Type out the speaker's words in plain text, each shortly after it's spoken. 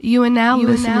You are now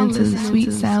listening to the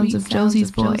sweet sounds of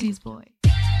Josie's Boy.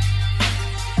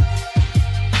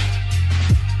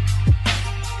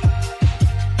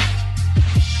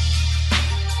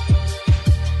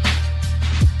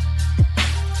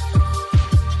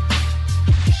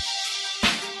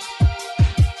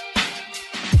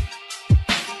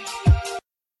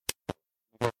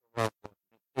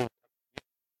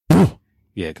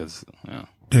 Yeah, because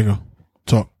There you go.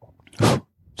 Talk.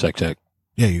 Check.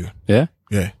 Yeah, you. Yeah.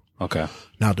 Yeah. Okay.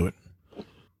 Now I'll do it.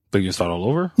 Think you can start all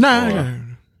over? Nah.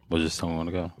 We'll just tell me when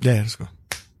to go. Yeah, let's go.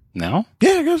 Now?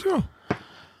 Yeah, let's go.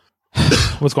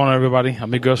 What's going on, everybody?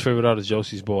 I'm your girl's favorite artist,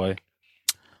 Josie's Boy,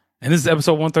 and this is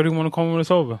episode 131 of Call Me When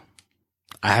It's Over.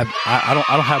 I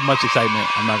don't have much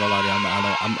excitement. I'm not gonna lie to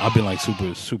you. I've been like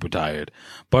super tired.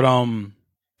 But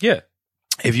yeah.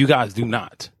 If you guys do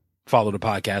not follow the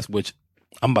podcast, which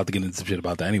I'm about to get into some shit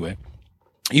about that anyway.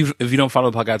 If you don't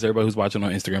follow the podcast, everybody who's watching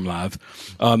on Instagram Live,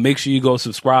 make sure you go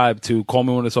subscribe to Call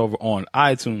Me When It's Over on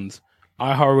iTunes,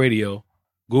 iHeartRadio,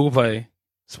 Google Play,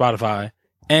 Spotify,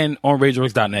 and on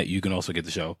RageWorks.net. You can also get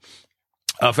the show.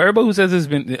 For everybody who says it's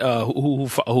been who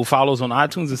follows on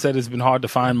iTunes and said it's been hard to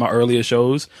find my earlier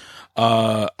shows,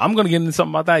 I'm gonna get into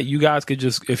something about that. You guys could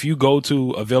just, if you go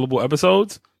to available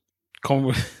episodes,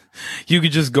 you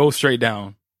could just go straight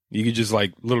down. You could just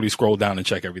like literally scroll down and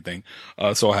check everything.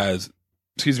 So it has,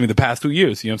 the past 2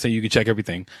 years. You know what I'm saying? You can check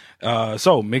everything.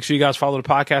 So make sure you guys follow the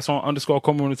podcast on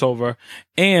 _Call Me When It's Over,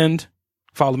 and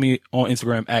follow me on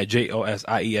Instagram at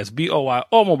JOSIESBOY,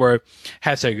 all one word,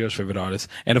 hashtag girl's favorite artist.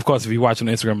 And of course, if you're watching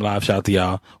on Instagram Live, shout out to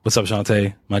y'all. What's up,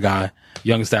 Shantae? My guy,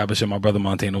 Young Established, and my brother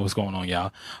Montana. What's going on,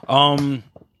 y'all? I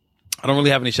don't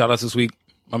really have any shout outs this week.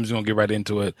 I'm just going to get right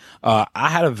into it. I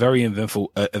had a very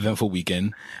eventful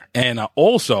weekend, and I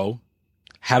also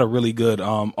had a really good,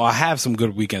 I have some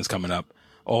good weekends coming up.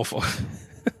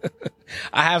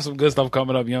 I have some good stuff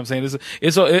coming up. You know what I'm saying?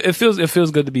 It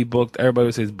feels good to be booked.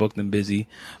 Everybody says booked and busy.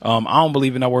 I don't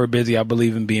believe in that word busy. I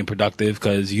believe in being productive,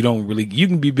 because you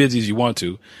can be busy as you want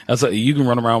to. You can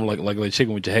run around like a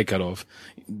chicken with your head cut off.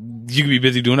 You can be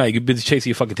busy doing that. You can be busy chasing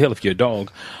your fucking tail if you're a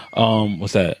dog.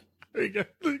 What's that?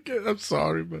 I'm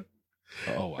sorry, but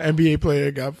oh, wow. NBA player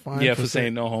got fined. Yeah, for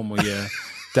saying no homo. Yeah,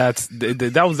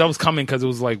 that was coming because it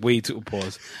was like way too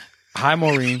pause. Hi,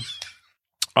 Maureen.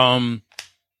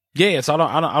 Yeah. So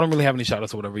I don't really have any shout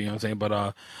outs or whatever. You know what I'm saying?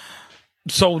 But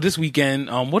so this weekend,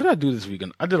 what did I do this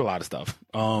weekend? I did a lot of stuff.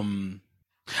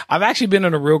 I've actually been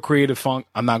in a real creative funk.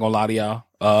 I'm not gonna lie to y'all.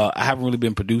 I haven't really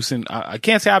been producing. I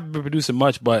can't say I've been producing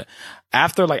much, but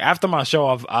after my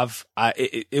show,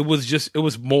 it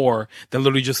was more than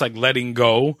literally just like letting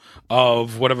go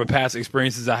of whatever past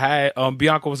experiences I had.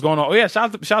 Bianca, what's going on? Oh yeah,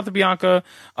 shout out to Bianca.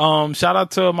 Shout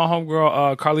out to my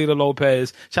homegirl, Carlita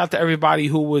Lopez. Shout out to everybody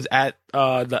who was at,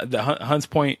 the Hunts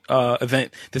Point,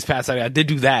 event this past Saturday. I did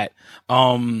do that.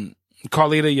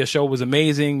 Carlita, your show was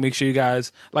amazing. Make sure you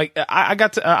guys I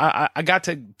got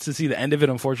to see the end of it.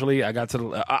 Unfortunately,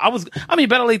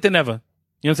 better late than never.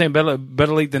 You know what I'm saying?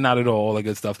 Better late than not at all that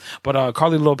good stuff. But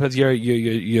Carlita Lopez,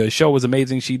 your show was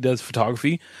amazing. She does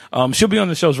photography. She'll be on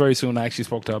the shows very soon. I actually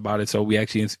spoke to her about it, so we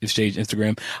actually exchanged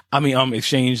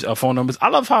exchanged phone numbers. I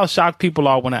love how shocked people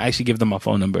are when I actually give them my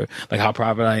phone number, like how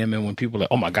private I am, and when people are like,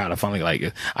 oh my god, I finally like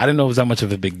it. I didn't know it was that much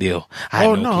of a big deal.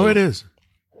 No, it is.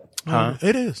 Huh?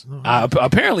 It is. No.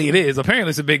 Apparently it is. Apparently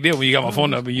it's a big deal when you got my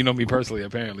phone number. You know me personally,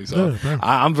 apparently. So yeah,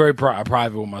 I'm very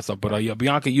private with myself. But yeah,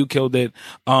 Bianca, you killed it.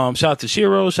 Shout out to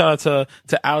Shiro. Shout out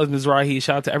to Alice Mizrahi.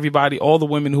 Shout out to everybody, all the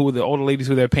women all the ladies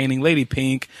who are there painting. Lady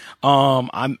Pink.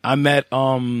 I met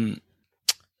Martha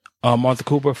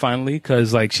Cooper finally,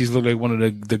 because like she's literally one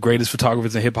of the greatest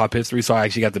photographers in hip hop history. So I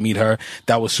actually got to meet her.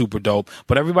 That was super dope.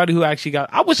 But everybody who actually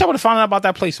I wish I would have found out about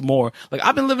that place more. Like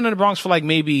I've been living in the Bronx for like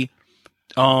maybe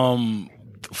 4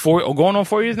 going on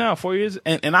 4 years now, 4 years,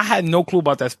 and I had no clue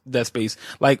about that space.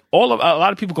 Like a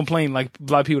lot of people complain, like a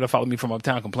lot of people that follow me from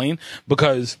uptown complain,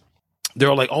 because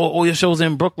they're like, oh, your show's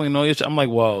in Brooklyn. I'm like,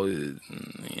 well,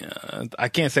 yeah, I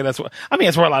can't say that's where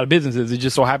a lot of business is. It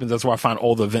just so happens that's where I find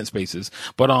all the event spaces.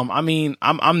 But I'm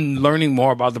learning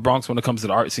more about the Bronx when it comes to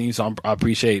the art scene, so I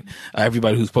appreciate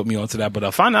everybody who's put me onto that.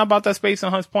 But find out about that space in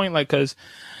Hunts Point, like, because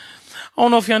I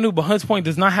don't know if y'all knew, but Hunts Point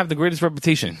does not have the greatest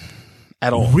reputation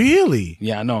at all. Really?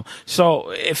 Yeah, I know. So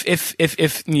if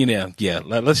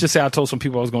let's just say I told some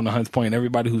people I was going to Hunts Point, and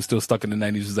everybody who's still stuck in the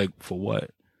 90s was like, for what?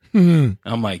 Mm-hmm.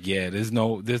 I'm like, yeah, there's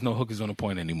no hookers on the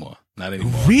point anymore. Not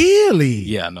anymore. Really?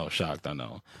 Yeah, no, shocked. I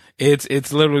know.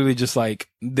 It's literally just like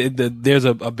there's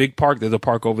a big park. There's a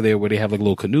park over there where they have like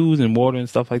little canoes and water and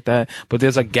stuff like that. But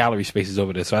there's like gallery spaces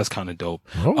over there, so that's kind of dope.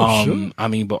 Oh, sure. I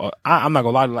mean, but I'm not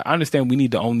gonna lie. Like, I understand we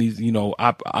need to own these. You know,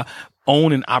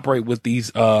 own and operate with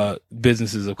these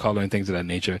businesses of color and things of that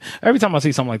nature. Every time I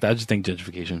see something like that, I just think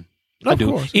gentrification. I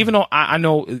do. Course, even though I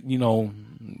know,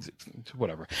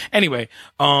 whatever. Anyway,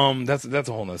 that's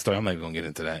a whole nother story. I'm not even gonna get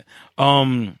into that.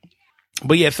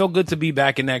 But yeah, it felt good to be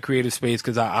back in that creative space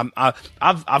because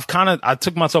I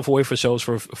took myself away for shows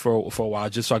for a while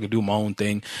just so I could do my own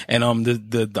thing. And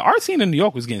the art scene in New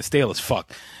York was getting stale as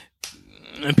fuck.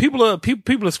 And people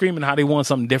are screaming how they want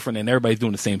something different, and everybody's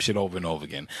doing the same shit over and over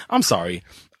again. I'm sorry,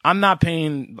 I'm not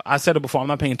paying. I said it before. I'm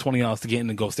not paying $20 to get in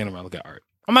and go stand around and look at art.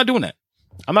 I'm not doing that.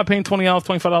 I'm not paying $20,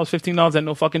 $25, $15 at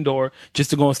no fucking door just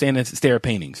to go and stand and stare at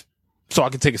paintings. So I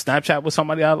can take a Snapchat with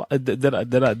somebody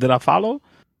that I follow.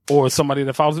 Or somebody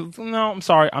that follows. No, I'm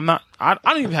sorry. I'm not. I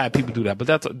don't even have people do that, but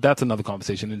that's another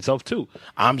conversation in itself too.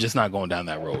 I'm just not going down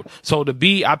that road. So I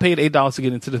paid $8 to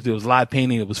get into this. There was live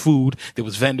painting. There was food. There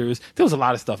was vendors. There was a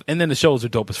lot of stuff. And then the shows are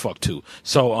dope as fuck too.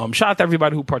 So, shout out to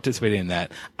everybody who participated in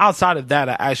that. Outside of that,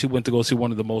 I actually went to go see one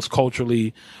of the most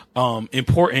culturally,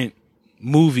 important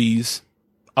movies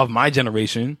of my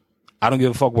generation. I don't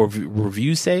give a fuck what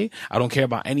reviews say. I don't care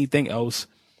about anything else.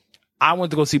 I went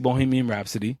to go see Bohemian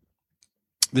Rhapsody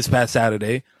this past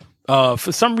Saturday. For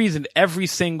some reason, every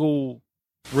single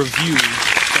review,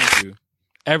 thank you.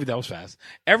 That was fast.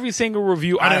 Every single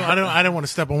review. I didn't want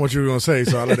to step on what you were going to say,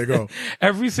 so I let it go.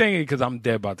 Every single, because I'm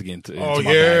dead about to get into my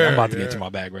bag. I'm about to get into my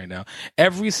bag right now.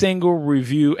 Every single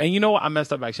review, and you know what? I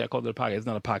messed up actually. I called it a podcast. It's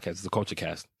not a podcast. It's a culture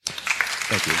cast.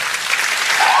 Thank you.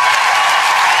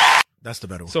 That's the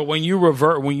better one. So when you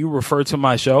refer to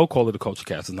my show, call it a culture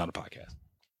cast. It's not a podcast.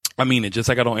 I mean it. Just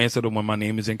like I don't answer them when my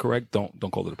name is incorrect. Don't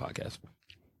call it a podcast.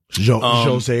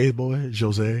 Jose, boy,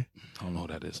 Jose. I don't know who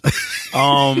that is.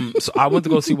 So I went to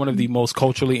go see one of the most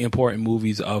culturally important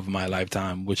movies of my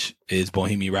lifetime, which is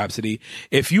Bohemian Rhapsody.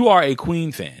 If you are a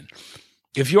Queen fan,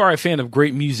 if you are a fan of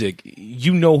great music,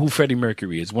 you know who Freddie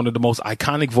Mercury is. One of the most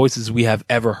iconic voices we have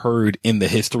ever heard in the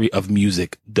history of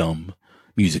musicdom.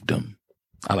 Musicdom.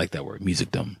 I like that word.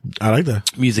 Musicdom. I like that.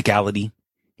 Musicality.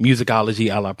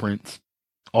 Musicology a la Prince.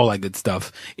 All that good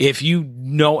stuff. If you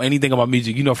know anything about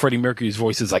music, you know Freddie Mercury's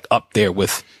voice is like up there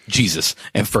with Jesus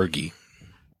and Fergie.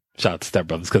 Shout out to Step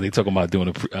Brothers because they talking about doing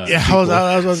a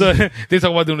they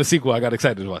talking about doing a sequel. I got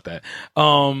excited about that.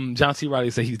 John C. Reilly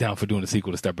said he's down for doing a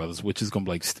sequel to Step Brothers, which is gonna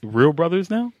be like Real Brothers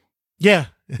now. Yeah.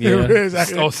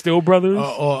 Exactly. Or Still Brothers,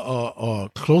 or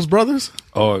Close Brothers,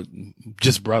 or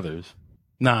just Brothers.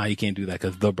 Nah, you can't do that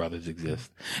because the brothers exist.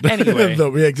 Anyway,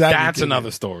 that's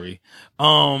another story.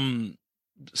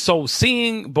 So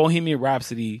seeing Bohemian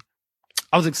Rhapsody,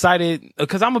 I was excited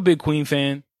because I'm a big Queen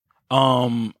fan. I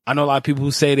know a lot of people who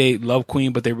say they love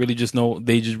Queen, but they just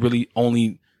really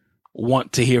only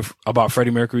want to hear about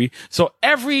Freddie Mercury. So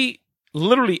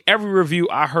literally every review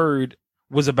I heard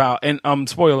was about, and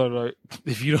spoiler alert,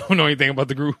 if you don't know anything about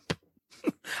the group,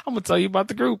 I'm gonna tell you about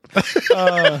the group.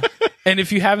 And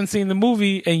if you haven't seen the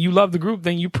movie and you love the group,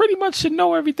 then you pretty much should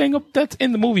know everything that's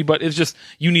in the movie, but it's just,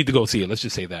 you need to go see it. Let's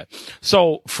just say that.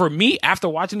 So for me, after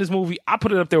watching this movie, I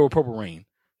put it up there with Purple Rain.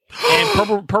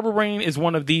 And Purple Rain is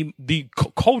one of the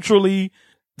culturally,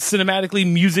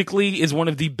 cinematically, musically is one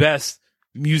of the best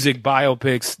music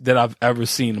biopics that I've ever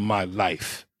seen in my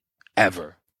life.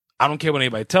 Ever. I don't care what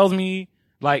anybody tells me.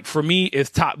 Like, for me, it's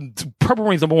top. Purple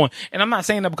Rain's number one. And I'm not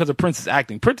saying that because of Prince's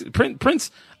acting. Prince,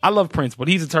 I love Prince, but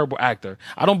he's a terrible actor.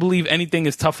 I don't believe anything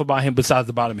is tough about him besides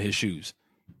the bottom of his shoes.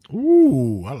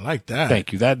 Ooh, I like that.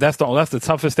 Thank you. That's the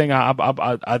toughest thing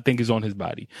I think is on his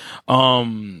body. Or,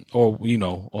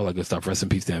 all that good stuff. Rest in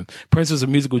peace to him. Prince was a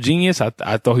musical genius. I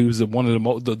thought he was one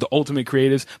of the ultimate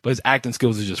creatives, but his acting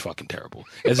skills are just fucking terrible.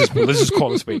 Let's just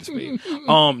call it a spade a spade.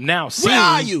 Now, where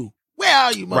are you? Where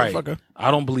are you, motherfucker? Right. I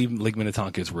don't believe Lake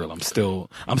Minnetonka is real. I'm still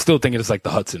thinking it's like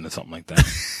the Hudson or something like that.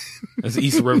 It's the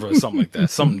East River or something like that.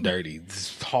 Something dirty.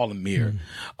 It's Harlem Mirror.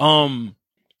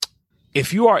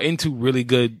 If you are into really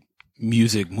good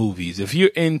music movies, if you're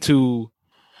into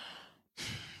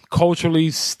culturally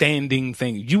standing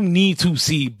things, you need to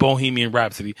see Bohemian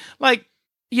Rhapsody. Like,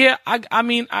 yeah, I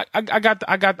got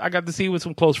to see it with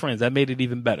some close friends. That made it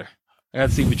even better. I got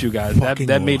to see with you guys.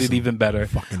 That made it even better.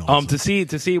 Awesome. To see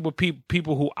it with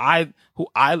people who I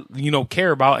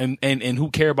care about and who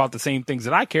care about the same things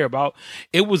that I care about.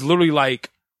 It was literally like,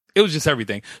 it was just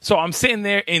everything. So I'm sitting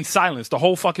there in silence, the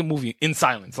whole fucking movie in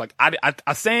silence. Like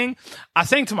I sang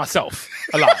to myself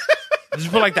a lot.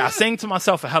 Just put like that. I sang to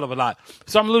myself a hell of a lot.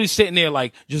 So I'm literally sitting there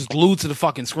like just glued to the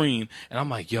fucking screen. And I'm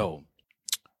like, yo,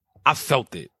 I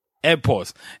felt it. Ed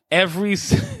pause. Every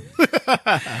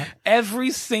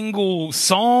single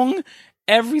song,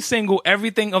 everything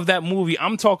of that movie.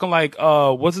 I'm talking like,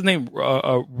 what's his name?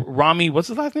 Rami, what's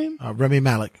his last name? Remy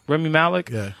Malik. Remy Malik.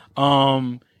 Yeah.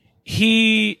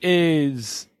 He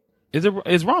is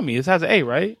Rami. It has an A,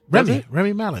 right?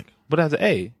 Remy Malek. But it has an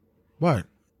A. What?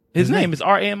 His name is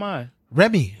Rami.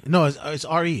 Remy. No, it's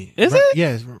R-E. Is it?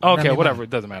 Yes. Okay, Remy whatever. Malek.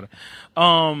 It doesn't matter.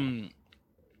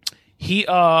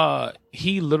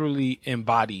 He literally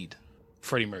embodied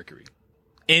Freddie Mercury.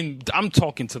 And I'm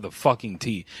talking to the fucking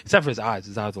T. Except for his eyes.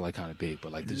 His eyes are like kind of big,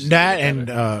 but like that and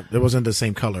it wasn't the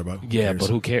same color, but yeah, but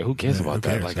who cares about that?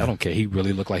 cares, Like yeah. I don't care. He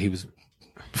really looked like he was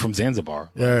from Zanzibar.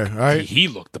 Yeah, right. He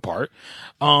looked the part.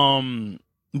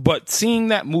 But seeing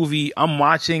that movie, I'm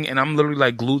watching and I'm literally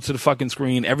like glued to the fucking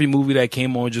screen. Every movie that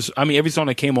came on, every song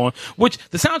that came on, which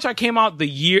the soundtrack came out the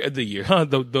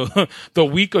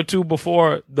week or two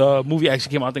before the movie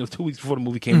actually came out. I think it was 2 weeks before the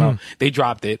movie came out. They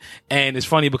dropped it. And it's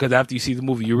funny because after you see the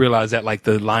movie, you realize that like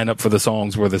the lineup for the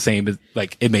songs were the same.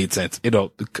 Like it made sense. It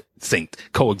all synced,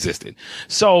 coexisted.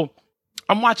 So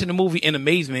I'm watching the movie in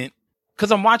amazement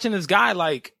because I'm watching this guy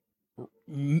like,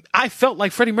 I felt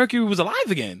like Freddie Mercury was alive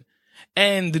again.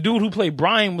 And the dude who played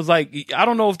Brian was like, I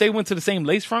don't know if they went to the same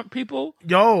lace front people.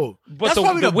 Yo, but that's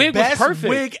probably the wig was best perfect.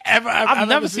 Wig ever. I've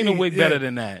never seen a wig better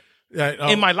than that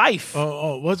in my life.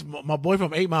 What's my boy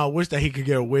from 8 Mile wished that he could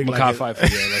get a wig Mekhi like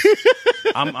Phifer,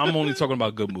 yeah. I'm only talking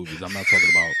about good movies. I'm not talking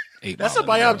about 8 Mile. That's a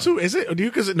buyout too, is it? Or do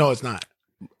you consider? No, it's not.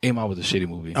 8 Mile was a shitty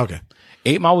movie. Okay.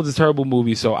 8 Mile was a terrible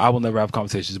movie, so I will never have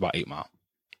conversations about 8 Mile.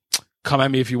 Come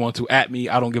at me if you want to. At me.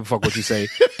 I don't give a fuck what you say.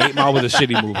 8 Mile was a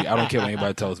shitty movie. I don't care what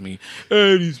anybody tells me.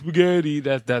 Eddie Spaghetti.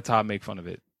 That's how I make fun of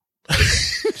it.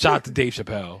 Shout out to Dave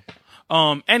Chappelle.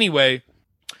 Anyway,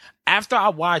 after I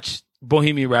watched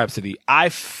Bohemian Rhapsody, I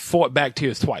fought back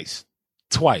tears twice.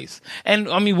 And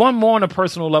I mean, one more on a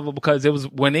personal level because it was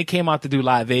when they came out to do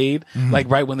Live Aid, like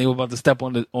right when they were about to step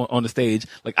on the stage,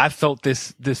 like I felt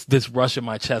this rush in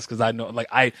my chest because I know, like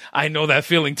I know that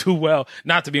feeling too well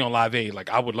not to be on Live Aid. Like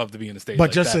I would love to be in the stage, but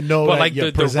like just that. to know, but that like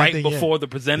you're the right presenting, before the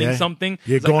presenting something,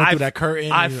 you're it's like going through that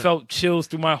curtain. I felt chills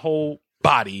through my whole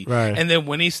body. Right. And then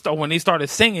when they started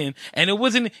singing, and it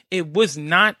was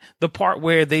not the part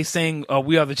where they sang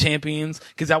 "We Are the Champions"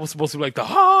 because that was supposed to be like the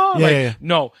yeah.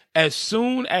 No, as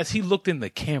soon as he looked in the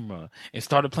camera and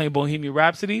started playing Bohemian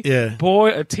Rhapsody, Yeah. boy,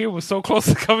 a tear was so close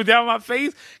to coming down my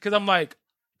face because I'm like,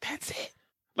 that's it.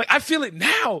 Like I feel it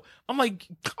now. I'm like,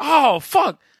 oh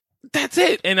fuck, that's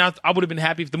it. And I would have been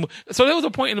happy if the movie. So there was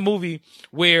a point in the movie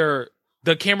where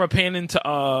the camera panned into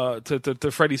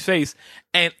to Freddie's face,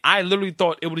 and I literally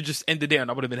thought it would have just ended there,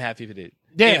 and I would have been happy if it did.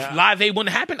 Yeah. If Live Aid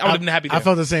wouldn't have happened, I would have been happy there. I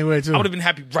felt the same way too. I would have been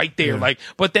happy right there. Yeah. Like,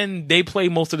 but then they play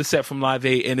most of the set from Live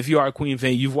Aid, and if you are a Queen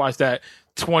fan, you've watched that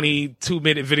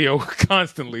 22-minute video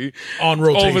constantly On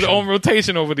rotation. on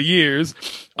rotation over the years.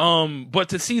 But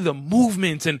to see the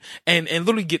movements and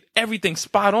literally get everything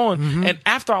spot on. Mm-hmm. And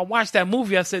after I watched that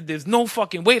movie, I said, there's no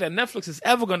fucking way that Netflix is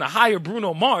ever going to hire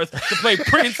Bruno Mars to play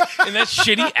Prince in that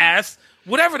shitty ass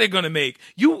whatever they're going to make.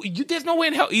 You there's no way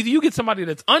in hell either you get somebody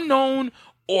that's unknown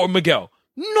or Miguel.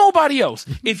 Nobody else.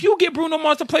 If you get Bruno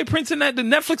Mars to play Prince in the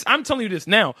Netflix, I'm telling you this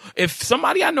now. If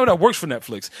somebody I know that works for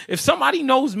Netflix, if somebody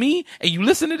knows me and you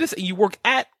listen to this and you work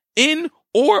in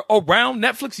or around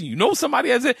Netflix and you know somebody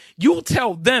has it, you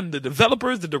tell them, the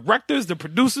developers, the directors, the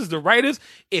producers, the writers,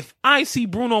 if I see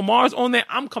Bruno Mars on there,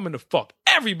 I'm coming to fuck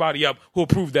everybody up who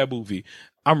approved that movie.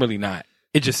 I'm really not.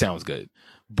 It just sounds good.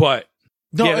 But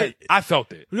No, yeah, I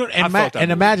felt it.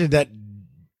 And imagine that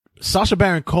Sacha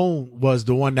Baron Cohen was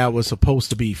the one that was supposed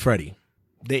to be Freddie.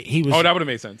 He was. Oh, that would have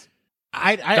made sense.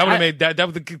 That would have made that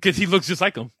was because he looks just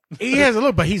like him. He has a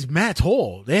look, but he's mad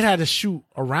tall. They had to shoot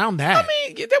around that. I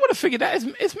mean, they would have figured that.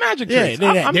 It's magic Yeah, tricks.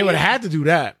 they would have had to do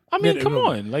that. I mean, come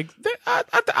on, like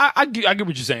I get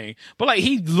what you're saying, but like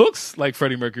he looks like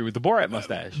Freddie Mercury with the Borat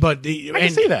mustache. But I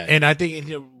can see that, and I think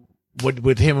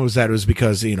with him it was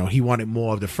because he wanted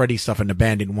more of the Freddie stuff, and the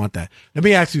band didn't want that. Let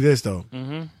me ask you this though.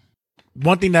 Mm-hmm.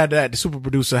 One thing that the super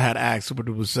producer had asked Super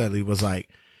Duper Sedley was like,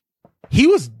 he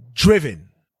was driven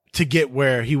to get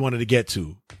where he wanted to get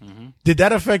to. Mm-hmm. Did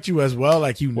that affect you as well?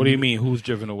 Like you? What do you mean? Who's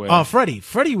driven away? Freddie.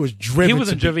 Freddie was driven. He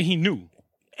wasn't driven. He knew.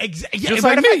 Exactly. Just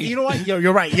like me. You know what?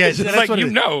 You're right. Yeah, just like you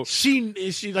know. She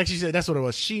like she said. That's what it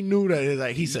was. She knew that.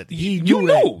 Like he said, he you knew.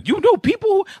 That. You know,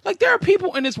 people like there are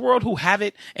people in this world who have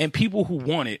it and people who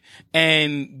want it,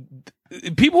 and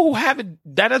people who have it.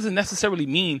 That doesn't necessarily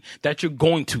mean that you're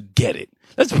going to get it.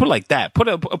 Let's put it like that. Put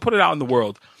it out in the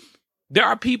world. There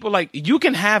are people like you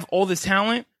can have all this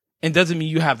talent and doesn't mean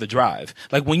you have the drive.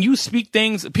 Like when you speak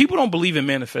things, people don't believe in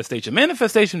manifestation.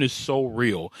 Manifestation is so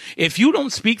real. If you don't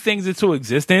speak things into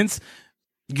existence,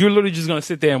 you're literally just going to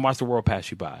sit there and watch the world pass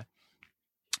you by.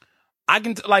 I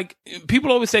can,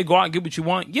 people always say, go out and get what you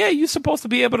want. Yeah, you're supposed to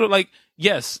be able to,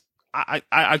 yes,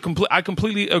 I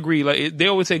completely agree. Like they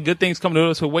always say, good things come to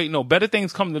those who wait. No, better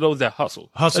things come to those that hustle.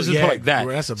 Hustle, Let's just yeah. put it like that.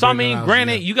 Well, that's a So I big mean, analogy,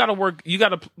 granted, yeah. you got to work, you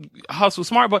got to hustle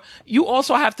smart, but you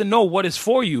also have to know what is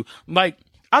for you. Like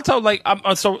I tell, like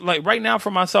so like right now for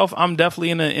myself, I'm definitely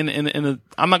in a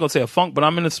I'm not gonna say a funk, but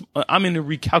I'm in a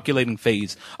recalculating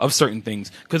phase of certain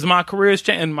things because my career is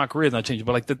changing. My career is not changing,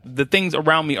 but like the things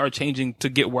around me are changing to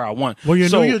get where I want. Well, your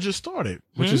so, New Year just started,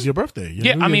 which is your birthday. Your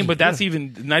yeah, New I Year mean, but just- that's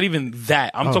even not even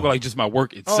that. I'm talking like just my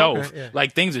work itself. okay, yeah.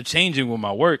 Like things are changing with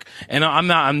my work, and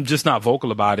I'm just not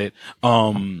vocal about it.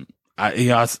 I'm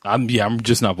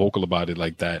just not vocal about it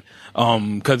like that.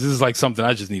 Cause this is like something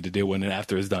I just need to deal with, and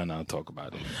after it's done, I'll talk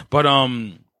about it. But,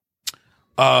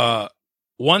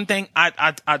 one thing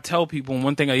I tell people, and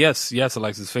one thing, yes,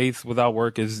 Alexis, faith without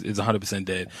work is 100%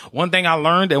 dead. One thing I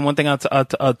learned, and one thing I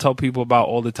tell people about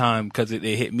all the time, cause it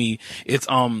hit me, it's,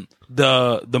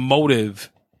 the motive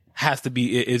has to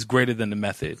be, is greater than the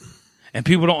method. And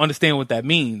people don't understand what that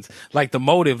means. Like the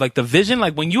motive, like the vision,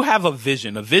 like when you have a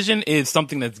vision is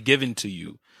something that's given to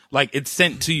you. Like it's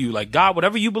sent to you. Like God,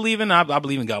 whatever you believe in, I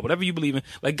believe in God. Whatever you believe in,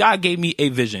 like God gave me a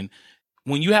vision.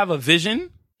 When you have a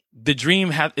vision, the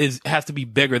dream has to be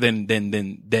bigger than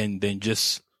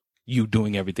just you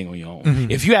doing everything on your own.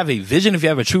 Mm-hmm. If you have a vision, if you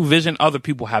have a true vision, other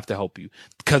people have to help you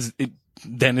because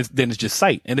then it's just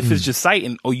sight. And if it's just sight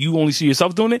and you only see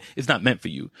yourself doing it, it's not meant for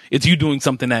you. It's you doing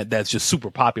something that's just super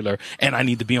popular and I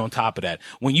need to be on top of that.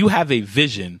 When you have a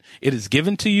vision, it is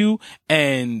given to you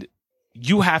and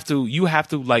you have to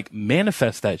like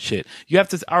manifest that shit. You have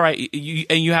to, all right.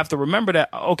 You have to remember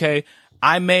that, okay,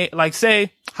 I may like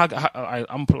say, I'm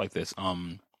gonna put it like this.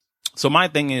 So my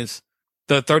thing is,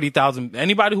 the 30,000,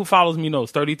 anybody who follows me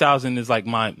knows 30,000 is like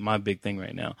my big thing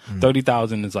right now.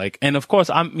 30,000 is like, and of course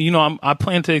I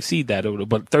plan to exceed that,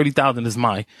 but 30,000 is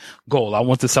my goal. I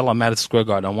want to sell on Madison Square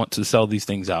Garden. I want to sell these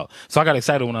things out. So I got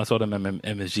excited when I saw them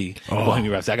MSG.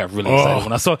 Bohemian Rhapsody. I got really excited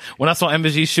when I saw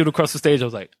MSG shoot across the stage. I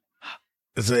was like,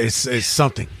 it's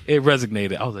something. it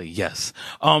resonated. I was like, yes.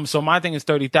 So my thing is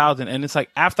 30,000 and it's like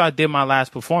after I did my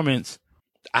last performance,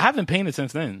 I haven't painted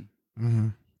since then. Mm-hmm.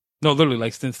 No, literally,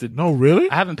 like since No, really?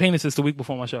 I haven't painted since the week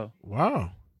before my show.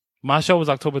 Wow. My show was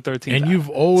October 13th. And you've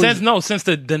always since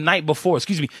the night before,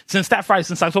 since that Friday,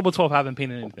 since October 12th, I haven't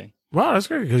painted anything. wow, that's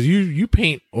great because you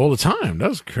paint all the time.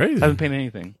 That's crazy. I haven't painted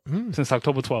anything since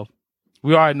October 12th.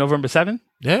 We are at November 7th.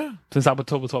 Yeah. Since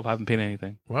October 12th, I haven't painted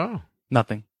anything. Wow.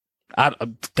 Nothing.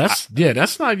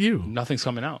 That's not you. Nothing's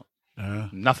coming out.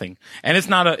 Nothing. And it's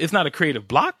not a creative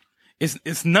block.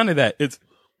 It's none of that.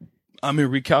 I'm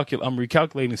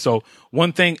recalculating. So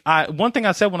one thing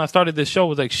I said when I started this show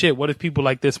was like, shit, what if people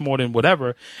like this more than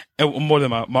whatever, and more than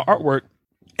my artwork?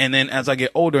 And then as I get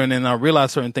older and then I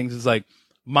realize certain things, it's like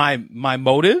my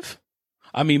motive.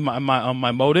 I mean,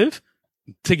 my motive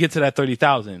to get to that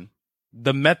 30,000,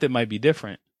 the method might be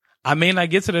different. I may not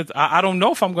get to the, I don't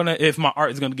know if my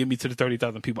art is going to get me to the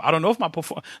 30,000 people. I don't know if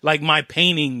my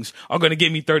paintings are going to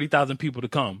get me 30,000 people to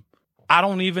come. I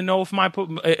don't even know if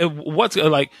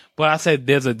but I said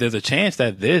there's a chance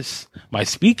that my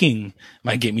speaking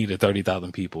might get me to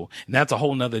 30,000 people. And that's a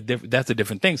whole nother that's a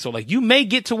different thing. So like you may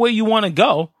get to where you want to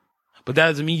go, but that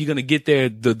doesn't mean you're going to get there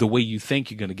the way you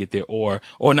think you're going to get there or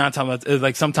 9 times,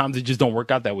 like sometimes it just don't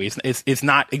work out that way. It's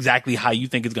not exactly how you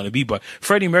think it's going to be, but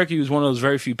Freddie Mercury was one of those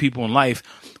very few people in life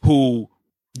who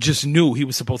just knew he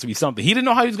was supposed to be something. He didn't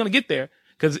know how he was going to get there.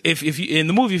 Cause if you, in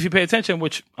the movie, if you pay attention,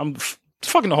 which I'm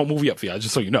fucking the whole movie up for you,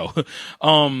 just so you know.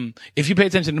 If you pay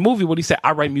attention to the movie, what he said,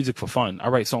 I write music for fun. I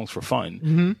write songs for fun.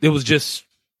 Mm-hmm. It was just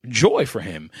joy for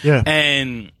him. Yeah.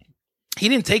 And he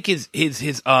didn't take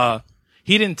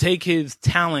he didn't take his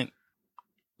talent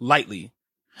lightly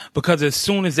because as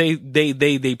soon as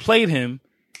they played him,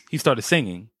 he started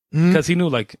singing because he knew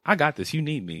like, I got this. You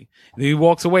need me. And he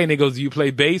walks away and he goes, do you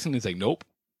play bass? And he's like, nope.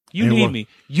 You need me.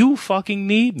 You fucking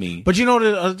need me. But you know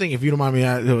the other thing, if you don't mind me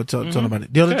talking about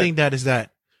it. The other thing that is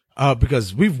that,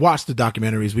 because we've watched the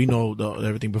documentaries, we know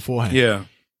everything beforehand. Yeah.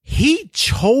 He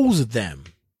chose them.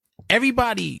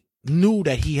 Everybody knew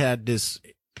that he had this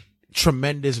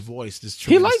tremendous voice, this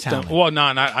tremendous he liked talent. them.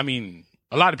 Well, I mean,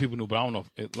 a lot of people knew, but I don't know.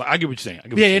 I get what you're saying.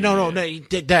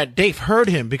 That they've heard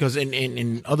him because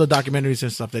in other documentaries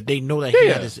and stuff that they know that he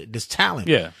had this talent.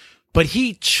 Yeah. But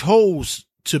he chose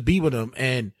to be with him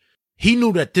and he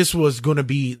knew that this was going to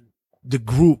be the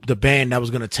band that was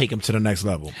going to take him to the next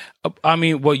level. I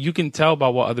mean, well, you can tell by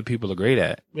what other people are great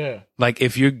at. Yeah. Like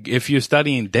if you're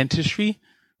studying dentistry,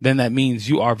 then that means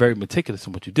you are very meticulous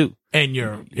in what you do. And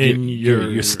you're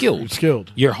skilled. You're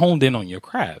skilled. You're honed in on your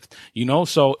craft, you know?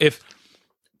 So if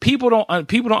people don't a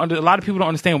lot of people don't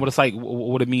understand what it's like,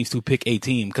 what it means to pick a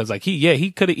team. Cause like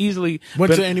he could have easily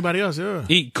went to anybody else. Yeah.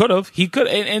 He could,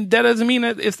 and that doesn't mean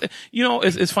that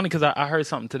it's funny. Cause I heard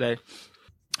something today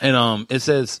and, it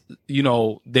says,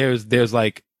 there's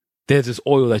this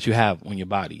oil that you have on your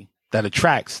body that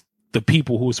attracts the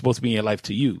people who are supposed to be in your life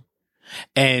to you.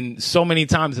 And so many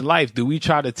times in life do we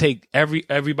try to take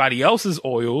everybody else's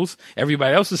oils,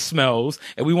 everybody else's smells,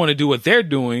 and we want to do what they're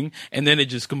doing, and then it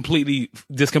just completely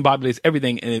discombobulates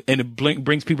everything, and it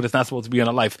brings people that's not supposed to be in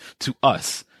our life to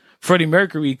us. Freddie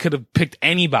Mercury could have picked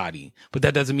anybody, but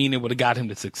that doesn't mean it would have got him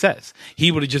to success.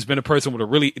 He would have just been a person with a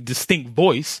really distinct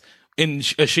voice in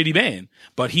a shitty band.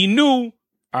 But he knew,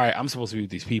 all right, I'm supposed to be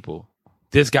with these people.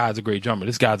 This guy's a great drummer.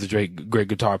 This guy's a great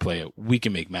guitar player. We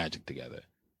can make magic together.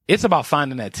 It's about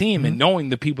finding that team and knowing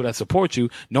the people that support you,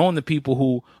 knowing the people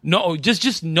who know,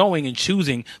 just knowing and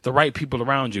choosing the right people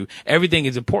around you. Everything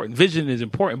is important. Vision is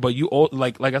important, but you all,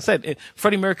 like I said,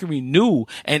 Freddie Mercury knew.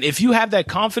 And if you have that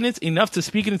confidence enough to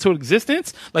speak it into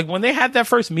existence, like when they had that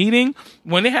first meeting,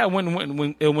 when they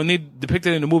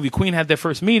depicted in the movie, Queen had their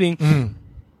first meeting.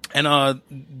 And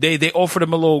they offered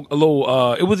him a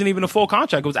little. It wasn't even a full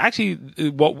contract. It was actually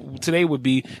what today would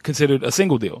be considered a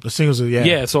single deal. A single deal, yeah.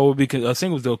 Yeah, so it would be a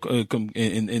singles deal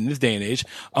in this day and age.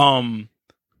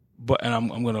 But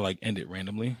I'm gonna like end it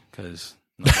randomly because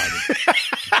nobody.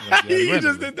 You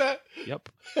just did that. Yep.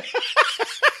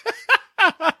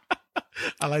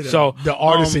 I like that. So the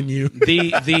artist in you.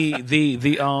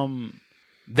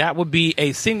 That would be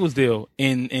a singles deal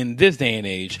in this day and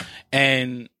age,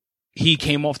 and he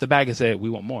came off the back and said, we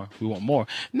want more.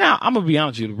 Now, I'm going to be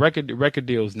honest with you. The record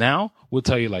deals now will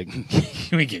tell you, like,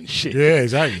 you ain't getting shit. Yeah,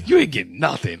 exactly. You ain't getting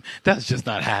nothing. That's just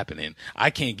not happening. I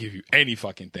can't give you any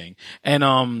fucking thing.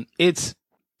 And, it's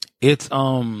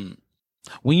when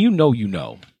you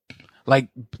know, like,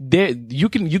 you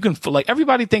can, like,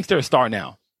 everybody thinks they're a star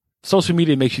now. Social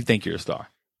media makes you think you're a star.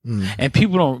 And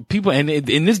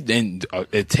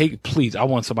please, I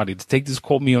want somebody to take this,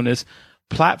 quote me on this.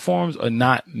 Platforms are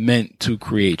not meant to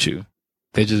create you.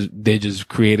 They're just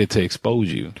created to expose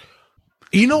you.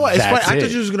 You know what? It's funny. I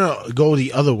thought you was gonna go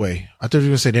the other way. I thought you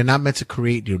were gonna say they're not meant to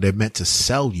create you. They're meant to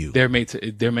sell you. They're meant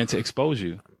to expose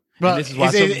you. But this is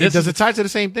why does it tie to the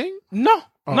same thing? No,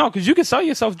 no, because you can sell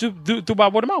yourself through by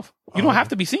word of mouth. You don't have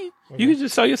to be seen. Okay. You can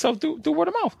just sell yourself through word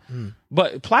of mouth.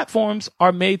 But platforms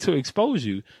are made to expose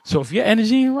you. So if your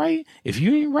energy ain't right, if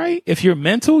you ain't right, if your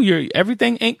mental,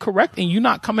 everything ain't correct, and you're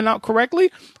not coming out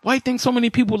correctly, why do you think so many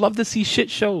people love to see shit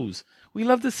shows? We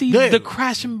love to see the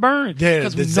crash and burn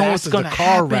because we know it's going to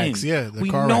happen. Wrecks. Yeah, we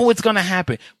know it's going to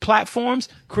happen. Platforms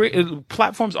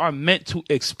are meant to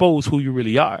expose who you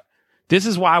really are. This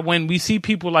is why when we see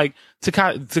people like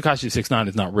Tekashi 6ix9ine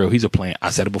is not real. He's a plant.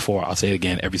 I said it before. I'll say it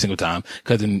again every single time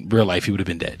because in real life he would have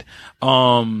been dead.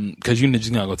 Because you're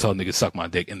just not going to tell niggas suck my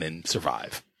dick and then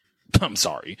survive. I'm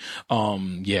sorry.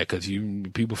 Yeah, because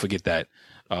people forget that.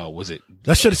 Was it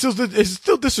that shit is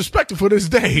still disrespectful for this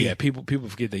day? Yeah, people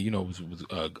forget that it was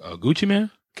Gucci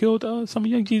Mane killed some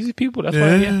Young Jeezy people. That's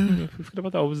why forget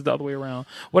about that. It was the other way around.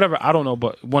 Whatever, I don't know,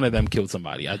 but one of them killed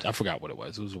somebody. I forgot what it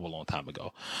was. It was a long time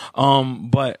ago.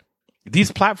 But these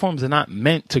platforms are not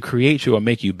meant to create you or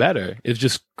make you better. It's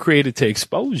just created to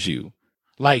expose you.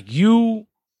 Like you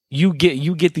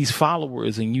get these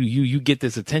followers and you get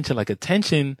this attention. Like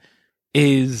attention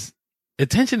is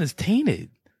tainted.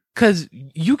 Cause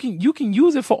you can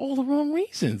use it for all the wrong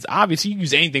reasons. Obviously, you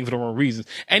use anything for the wrong reasons.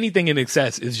 Anything in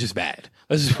excess is just bad.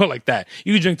 Let's just put it like that.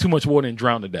 You can drink too much water and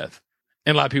drown to death.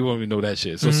 And a lot of people don't even know that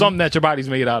shit. So something that your body's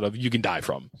made out of, you can die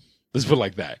from. Let's put it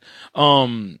like that.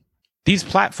 These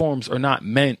platforms are not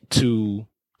meant to,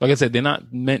 like I said, they're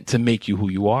not meant to make you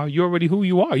who you are. You're already who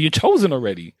you are. You're chosen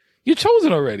already. You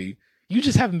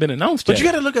just haven't been announced yet. But you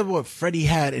got to look at what Freddie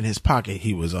had in his pocket.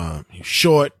 He was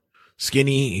short,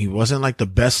 skinny. He wasn't like the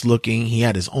best looking. He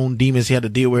had his own demons he had to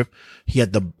deal with. He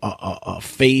had the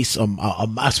face,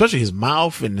 especially his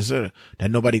mouth, and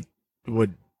that nobody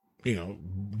would,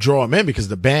 draw him in because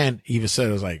the band even said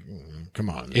it was like, come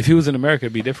on. If he was in America,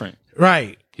 it'd be different.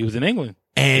 Right. He was in England.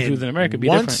 And if he was in America, it'd be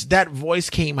once different. that voice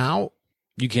came out,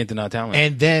 you can't deny talent.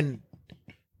 And then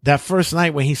that first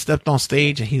night when he stepped on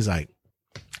stage and he's like,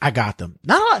 I got them.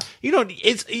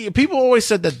 People always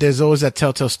said that there's always that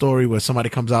telltale story where somebody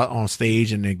comes out on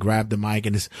stage and they grab the mic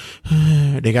and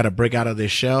they got to break out of their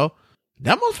shell.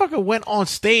 That motherfucker went on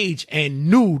stage and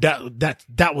knew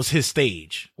that was his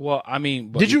stage. Well, I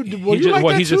mean, did you?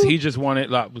 He just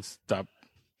wanted. Stop.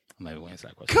 I'm not even going to answer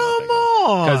that question. Come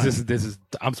on, because this is.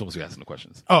 I'm supposed to be asking the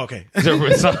questions. Oh, okay. It's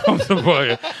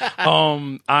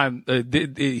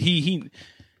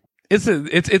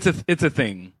a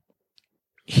thing.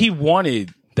 He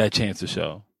wanted that chance to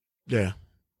show. Yeah.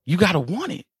 You got to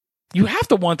want it. You have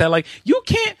to want that. Like, you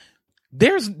can't,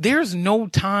 there's no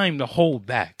time to hold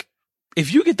back.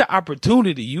 If you get the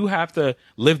opportunity, you have to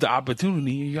live the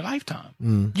opportunity in your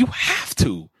lifetime. You have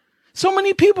to. So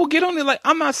many people get on it. Like,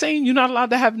 I'm not saying you're not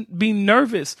allowed to be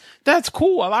nervous. That's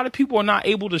cool. A lot of people are not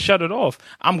able to shut it off.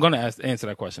 I'm going to answer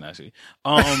that question, actually.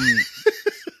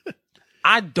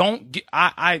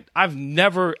 I've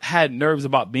never had nerves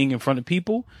about being in front of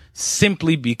people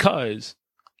simply because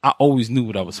I always knew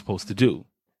what I was supposed to do.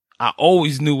 I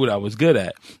always knew what I was good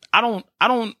at. I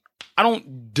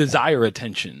don't desire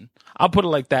attention. I'll put it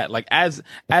like that. Like, as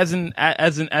an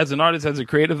artist, as a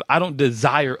creative, I don't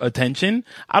desire attention.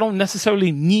 I don't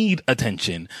necessarily need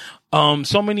attention.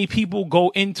 So many people go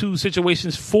into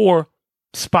situations for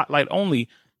spotlight only.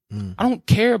 I don't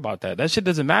care about that. That shit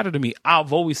doesn't matter to me.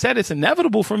 I've always said it's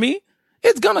inevitable for me.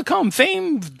 It's gonna come.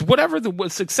 Fame, whatever the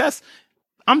success.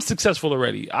 I'm successful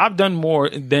already. I've done more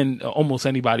than almost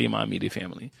anybody in my immediate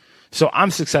family. So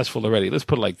I'm successful already. Let's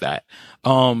put it like that.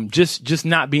 Just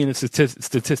not being a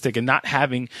statistic and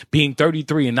being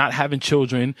 33 and not having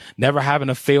children, never having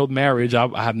a failed marriage. I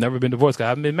have never been divorced. I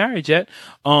haven't been married yet.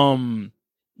 I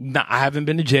haven't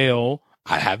been to jail.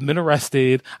 I haven't been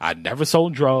arrested. I never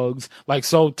sold drugs. Like,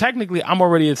 so technically I'm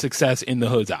already a success in the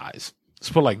hood's eyes. Let's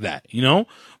put it like that, you know?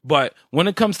 But when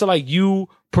it comes to like you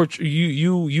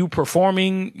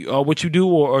performing what you do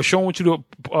or showing what you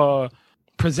do,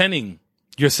 presenting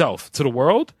yourself to the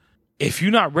world, if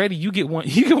you're not ready, you get one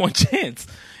chance.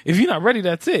 If you're not ready,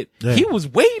 that's it. Yeah. He was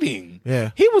waiting. Yeah.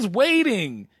 He was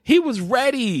waiting. He was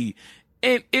ready.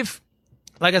 And if,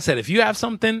 like I said, if you have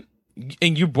something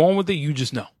and you're born with it, you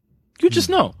just know. You just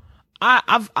know.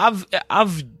 I've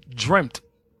dreamt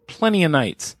plenty of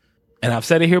nights, and I've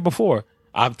said it here before.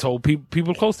 I've told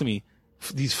people close to me,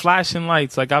 these flashing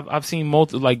lights. Like, I've seen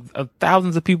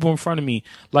thousands of people in front of me.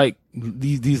 Like,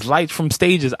 these lights from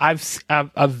stages. I've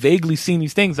vaguely seen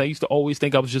these things. I used to always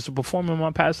think I was just a performer in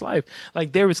my past life.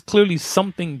 Like, there is clearly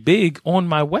something big on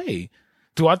my way.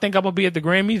 Do I think I'm gonna be at the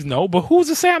Grammys? No, but who's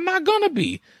to say I'm not gonna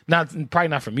be? Probably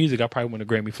not for music. I probably win a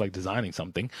Grammy for like designing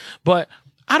something, but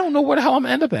I don't know where the hell I'm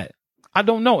gonna end up at. I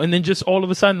don't know. And then just all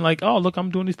of a sudden, like, oh, look,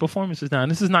 I'm doing these performances now.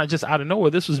 And this is not just out of nowhere.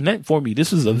 This was meant for me.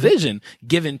 This was a vision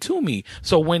given to me.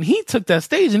 So when he took that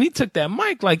stage and he took that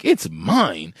mic, like, it's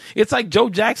mine. It's like Joe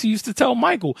Jackson used to tell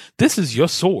Michael, this is your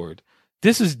sword.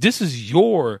 This is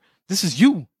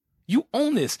you. You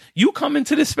own this. You come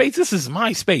into this space. This is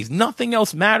my space. Nothing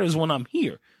else matters when I'm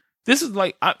here. This is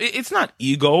like, it's not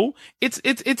ego.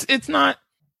 It's not.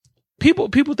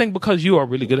 People think because you are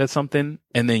really good at something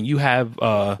and then you have,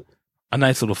 a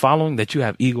nice little following that you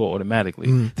have ego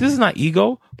automatically. This is not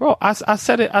ego, bro. I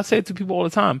say it to people all the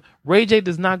time. Ray J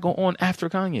does not go on after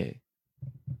Kanye.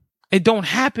 It don't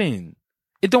happen.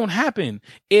 It don't happen.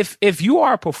 If you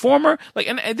are a performer, like,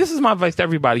 and this is my advice to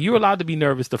everybody, you're allowed to be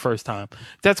nervous the first time.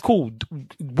 That's cool.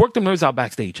 Work them nerves out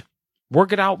backstage.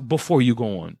 Work it out before you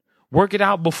go on. Work it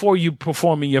out before you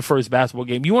perform in your first basketball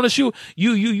game. You want to shoot,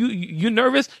 you're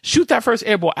nervous, shoot that first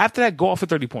air ball. After that, go off for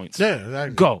 30 points. Yeah,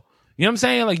 exactly. Go. You know what I'm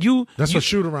saying? Like, that's what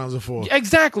shoot arounds are for.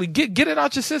 Exactly. Get it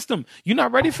out your system. You're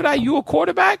not ready for that? You a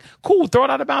quarterback? Cool. Throw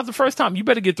it out of bounds the first time. You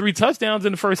better get 3 touchdowns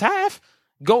in the first half.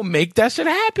 Go make that shit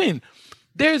happen.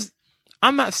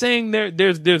 I'm not saying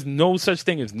there's no such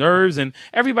thing as nerves, and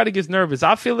everybody gets nervous.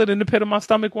 I feel it in the pit of my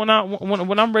stomach when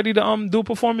I'm ready to do a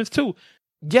performance too.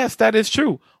 Yes, that is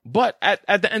true. But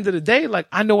at the end of the day, like,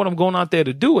 I know what I'm going out there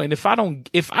to do. And if I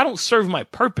don't serve my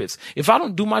purpose, if I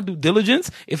don't do my due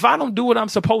diligence, if I don't do what I'm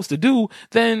supposed to do,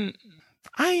 then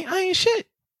I ain't shit.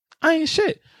 I ain't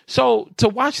shit. So to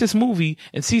watch this movie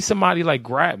and see somebody like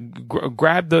grab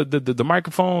the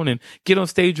microphone and get on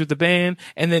stage with the band,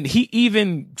 and then he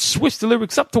even switched the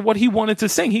lyrics up to what he wanted to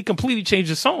sing. He completely changed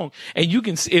the song. And you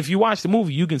can, if you watch the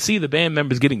movie, you can see the band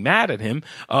members getting mad at him,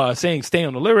 saying stay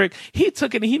on the lyric. He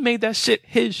took it and he made that shit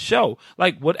his show.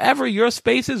 Like, whatever your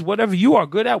space is, whatever you are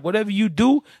good at, whatever you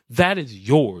do, that is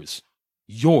yours.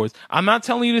 I'm not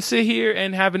telling you to sit here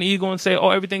and have an ego and say,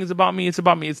 oh, everything is about me. It's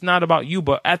about me. It's not about you.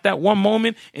 But at that one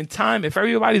moment in time, if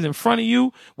everybody's in front of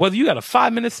you, whether you got a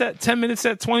 5-minute set, 10-minute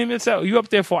set, 20-minute set, or you up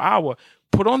there for an hour,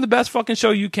 put on the best fucking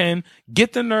show you can,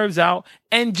 get the nerves out,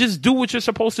 and just do what you're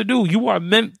supposed to do. You're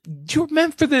meant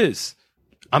for this.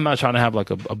 I'm not trying to have like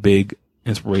a big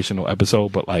inspirational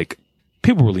episode, but like,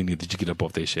 people really need to get up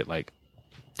off their shit. Like,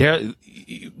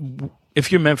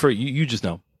 if you're meant for it, you just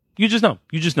know. You just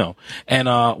know. And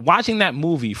watching that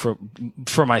movie for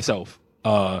myself,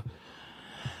 I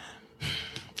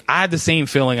had the same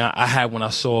feeling I had when I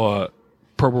saw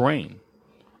Purple Rain.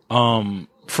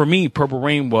 For me, Purple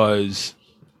Rain was,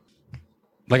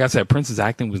 like I said, Prince's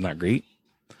acting was not great.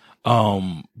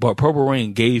 But Purple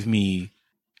Rain gave me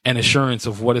an assurance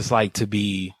of what it's like to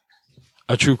be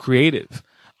a true creative.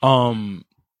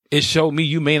 It showed me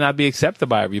you may not be accepted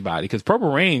by everybody, because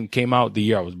Purple Rain came out the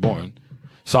year I was born.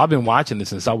 So I've been watching this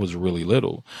since I was really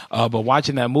little. But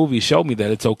watching that movie showed me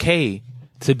that it's okay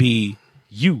to be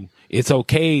you. It's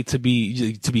okay to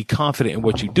be confident in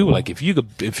what you do. Like if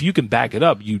you can back it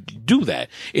up, you do that.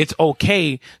 It's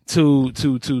okay to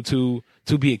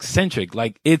be eccentric.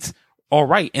 Like it's all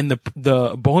right. And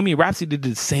the Bohemian Rhapsody did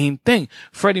the same thing.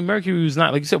 Freddie Mercury was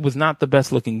not, like you said, was not the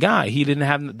best looking guy. He didn't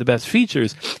have the best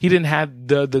features. He didn't have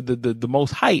the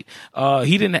most height.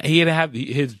 He didn't have,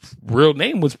 his real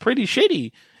name was pretty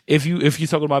shitty. If you're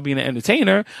talking about being an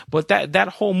entertainer, but that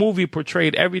whole movie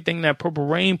portrayed everything that Purple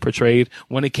Rain portrayed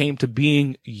when it came to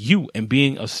being you and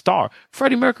being a star.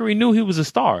 Freddie Mercury knew he was a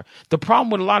star. The problem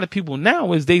with a lot of people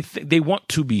now is they want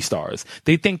to be stars.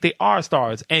 They think they are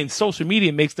stars, and social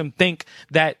media makes them think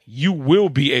that you will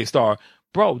be a star.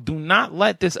 Bro, do not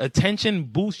let this attention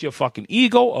boost your fucking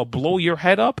ego or blow your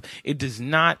head up. It does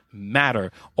not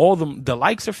matter. All the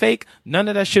likes are fake. None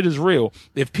of that shit is real.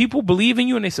 If people believe in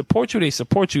you and they support you,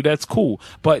 that's cool.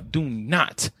 But do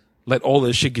not let all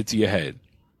this shit get to your head.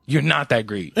 You're not that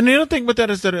great. And the other thing with that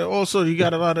is that also you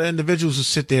got a lot of individuals who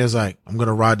sit there as like, I'm going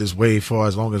to ride this wave for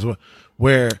as long as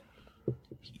where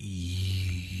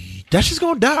that shit's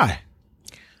going to die.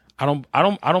 I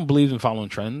don't believe in following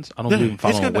trends. I don't believe in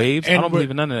following waves. I don't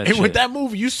believe in none of that shit. And with that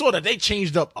movie, you saw that they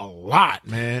changed up a lot,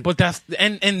 man. But that's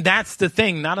the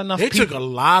thing. Not enough people. They took a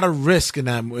lot of risk in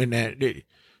that.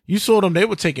 You saw them, they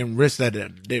were taking risks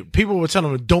that people were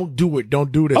telling them, don't do it,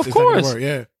 don't do this. Of course.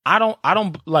 Yeah. I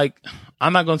don't like,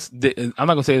 I'm not going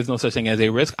to say there's no such thing as a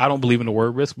risk. I don't believe in the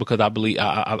word risk, because I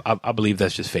believe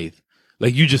that's just faith.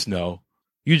 Like you just know.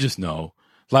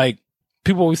 Like,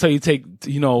 people always say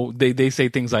they say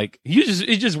things like,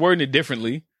 it's just wording it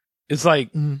differently. It's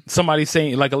like somebody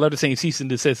saying, like a letter saying cease and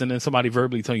desist, and then somebody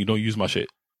verbally telling you don't use my shit.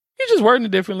 You're just wording it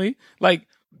differently. Like,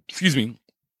 excuse me,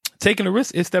 taking a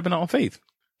risk is stepping out on faith.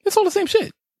 It's all the same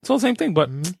shit. It's all the same thing, but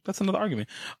that's another argument.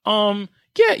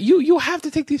 Yeah, you have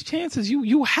to take these chances.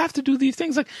 You have to do these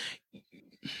things. It's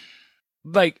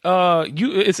like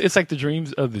the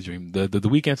dreams of the dream. The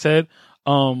Weeknd said,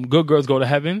 good girls go to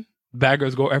heaven, bad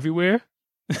girls go everywhere.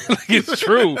 Like, it's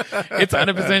true. It's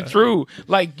 100% true.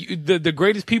 Like the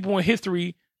greatest people in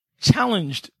history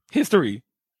challenged history.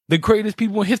 The greatest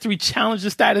people in history challenged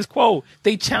the status quo.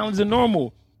 They challenged the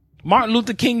normal. Martin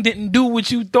Luther King didn't do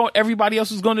what you thought everybody else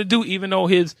was going to do, even though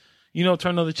his,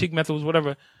 turn the other cheek method was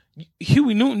whatever.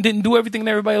 Huey Newton didn't do everything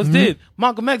that everybody else did.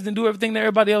 Malcolm X didn't do everything that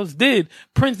everybody else did.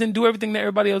 Prince didn't do everything that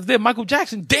everybody else did. Michael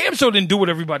Jackson damn sure didn't do what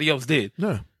everybody else did.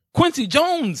 Yeah. Quincy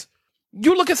Jones.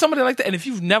 You look at somebody like that, and if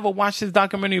you've never watched his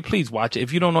documentary, please watch it.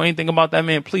 If you don't know anything about that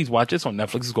man, please watch it. It's on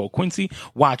Netflix. It's called Quincy.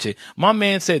 Watch it. My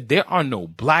man said there are no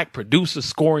black producers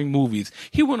scoring movies.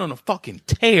 He went on a fucking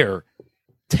tear.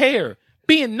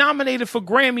 Being nominated for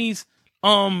Grammys,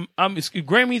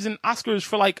 Grammys and Oscars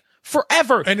for like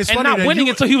forever, and not winning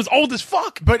until he was old as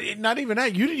fuck. But not even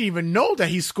that. You didn't even know that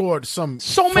he scored so many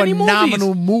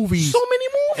phenomenal movies. So many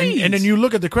movies. And then you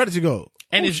look at the credits, you go,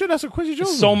 and shit, that's a Quincy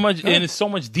Jones. So much, and it's so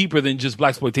much deeper than just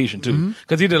blaxploitation too,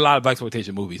 because he did a lot of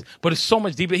blaxploitation movies. But it's so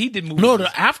much deeper. He did movies. No,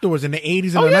 afterwards in the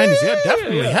 80s and the 90s, yeah,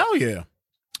 definitely, hell yeah.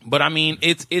 But I mean,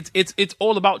 it's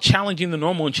all about challenging the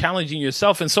normal and challenging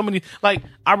yourself. And so many, like,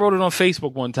 I wrote it on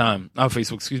Facebook one time,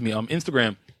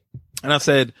 Instagram. And I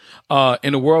said,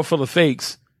 in a world full of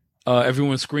fakes,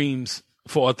 everyone screams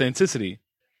for authenticity.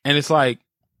 And it's like,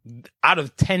 out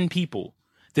of 10 people,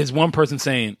 there's one person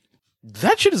saying,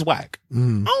 that shit is whack. I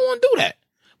don't want to do that.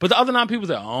 But the other 9 people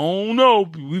say, I don't know,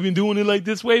 we've been doing it like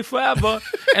this way forever.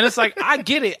 And it's like, I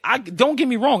get it. Don't get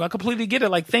me wrong. I completely get it.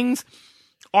 Like, things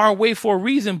are a way for a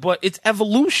reason, but it's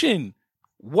evolution.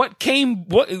 What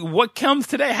comes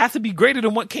today has to be greater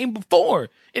than what came before.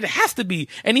 It has to be.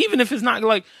 And even if it's not,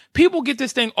 like, people get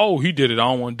this thing, oh, he did it, I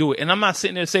don't want to do it. And I'm not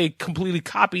sitting there saying completely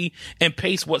copy and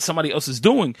paste what somebody else is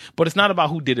doing, but it's not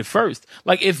about who did it first.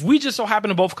 Like, if we just so happen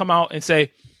to both come out and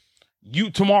say,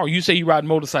 tomorrow you say you ride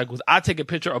motorcycles, I take a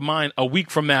picture of mine a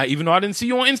week from now, even though I didn't see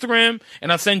you on Instagram,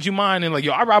 and I send you mine and like,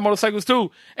 yo, I ride motorcycles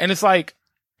too. And it's like,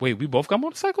 wait, we both got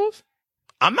motorcycles?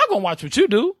 I'm not going to watch what you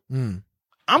do.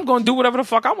 I'm going to do whatever the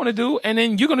fuck I want to do. And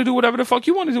then you're going to do whatever the fuck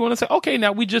you want to do. And I say, okay,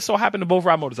 now we just so happen to both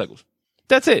ride motorcycles.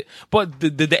 That's it. But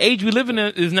the age we live in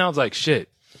is now, it's like, shit.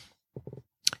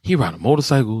 He riding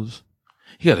motorcycles.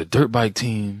 He got a dirt bike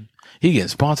team. He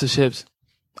getting sponsorships.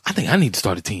 I think I need to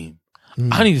start a team.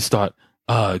 I need to start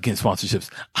getting sponsorships.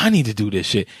 I need to do this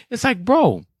shit. It's like,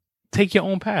 bro, take your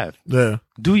own path. Yeah.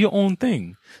 Do your own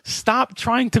thing. Stop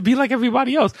trying to be like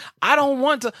everybody else. I don't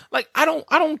want to, like,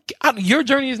 your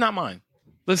journey is not mine.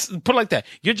 Let's put it like that.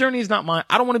 Your journey is not mine.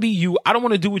 I don't want to be you. I don't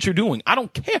want to do what you're doing. I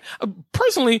don't care.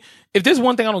 Personally, if there's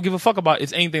one thing I don't give a fuck about,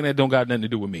 it's anything that don't got nothing to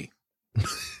do with me.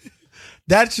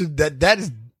 That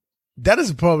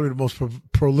is probably the most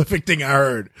prolific thing I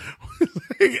heard.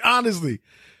 Honestly.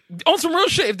 On some real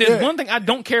shit, if there's one thing I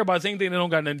don't care about, it's anything that don't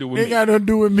got nothing to do with me. Ain't got nothing to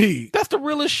do with me. That's the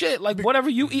realest shit. Like, whatever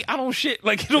you eat, I don't shit.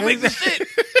 Like, it don't make the shit.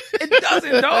 It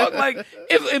doesn't, dog. Like,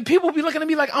 if people be looking at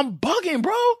me like I'm bugging,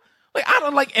 bro. Like, I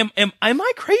don't like, am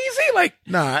I crazy? Like,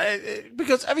 nah,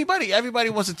 because everybody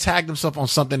wants to tag themselves on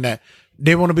something that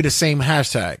they want to be the same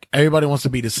hashtag. Everybody wants to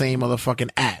be the same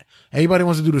motherfucking at. Everybody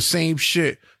wants to do the same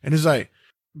shit. And it's like,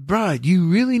 bruh, you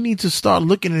really need to start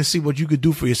looking and see what you could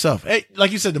do for yourself. Hey,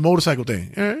 like you said, the motorcycle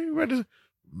thing.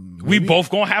 we both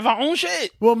gonna have our own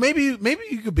shit. Well, maybe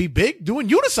you could be big doing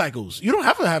unicycles. You don't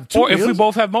have to have two Or if wheels. we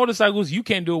both have motorcycles, you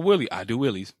can't do a wheelie. I do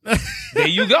wheelies. There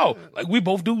you go. Like, we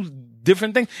both do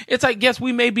different things. It's like, yes,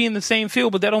 we may be in the same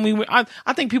field, but that don't mean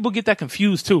I think people get that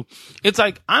confused too. It's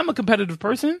like, I'm a competitive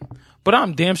person, but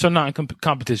I'm damn sure not in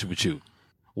competition with you.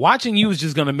 Watching you is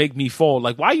just gonna make me fall.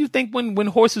 Like, why you think when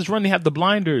horses run, they have the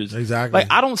blinders? Exactly.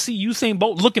 Like, I don't see Usain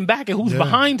Bolt looking back at who's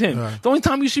behind him. The only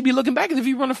time you should be looking back is if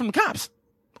you're running from the cops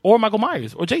or Michael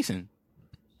Myers or Jason.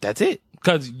 That's it.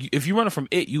 Because if you're running from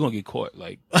it, you're gonna get caught.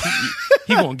 Like,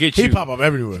 he gonna get you. He pop up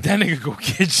everywhere. That nigga gonna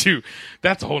get you.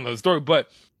 That's a whole nother story. But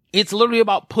it's literally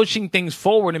about pushing things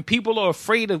forward, and people are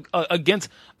afraid of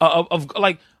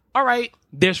like, all right,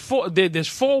 there's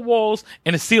four walls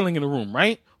and a ceiling in the room,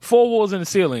 right? 4 walls and a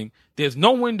ceiling. There's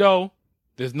no window.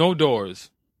 There's no doors.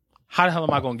 How the hell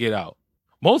am I going to get out?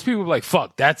 Most people are like,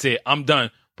 fuck, that's it. I'm done.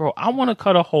 Bro, I want to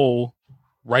cut a hole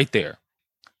right there.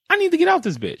 I need to get out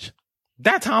this bitch.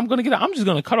 That's how I'm going to get out. I'm just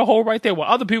going to cut a hole right there.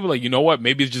 While other people are like, you know what?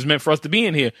 Maybe it's just meant for us to be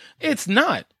in here. It's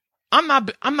not. I'm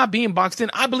not being boxed in.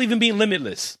 I believe in being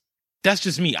limitless. That's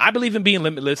just me. I believe in being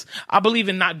limitless. I believe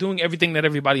in not doing everything that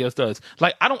everybody else does.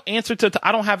 Like, I don't answer to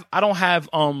I don't have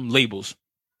labels.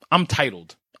 I'm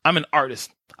titled. I'm an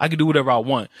artist. I can do whatever I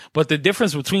want. But the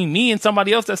difference between me and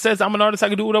somebody else that says I'm an artist, I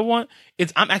can do whatever I want,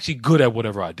 it's I'm actually good at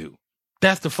whatever I do.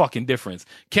 That's the fucking difference.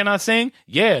 Can I sing?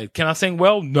 Yeah. Can I sing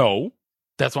well? No.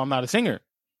 That's why I'm not a singer.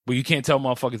 But you can't tell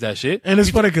motherfuckers that shit. And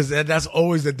it's funny because that's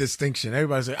always the distinction.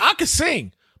 Everybody say, I can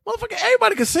sing. Motherfucker,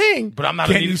 everybody can sing. But I'm not.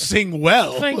 Can you sing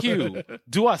well? Thank you.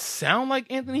 Do I sound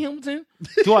like Anthony Hamilton?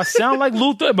 Do I sound like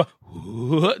Luther?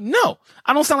 No.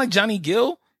 I don't sound like Johnny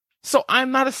Gill. So I'm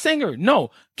not a singer.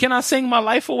 No. Can I sing my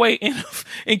life away in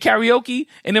karaoke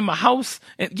and in my house?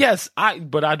 And yes,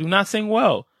 but I do not sing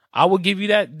well. I will give you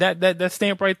that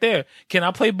stamp right there. Can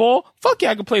I play ball? Fuck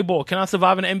yeah, I can play ball. Can I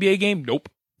survive in an NBA game? Nope.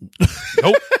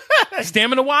 Nope.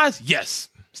 Stamina wise? Yes.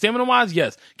 Stamina wise?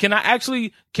 Yes. Can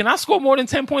I score more than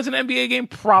 10 points in an NBA game?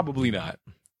 Probably not.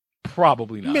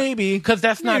 Probably not. Maybe. Because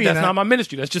that's not my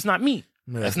ministry. That's just not me.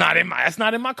 Yeah. That's not in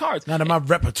my cards. Not in my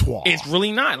repertoire. It's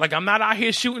really not. Like, I'm not out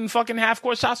here shooting fucking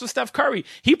half-court shots with Steph Curry.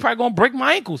 He probably gonna break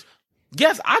my ankles.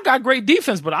 Yes, I got great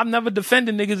defense, but I've never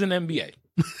defended niggas in the NBA.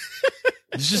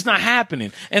 It's just not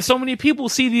happening. And so many people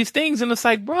see these things and it's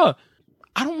like, bruh,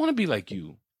 I don't want to be like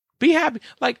you. Be happy.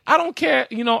 Like, I don't care.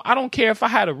 I don't care if I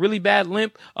had a really bad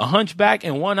limp, a hunchback,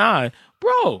 and one eye.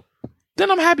 Bro, then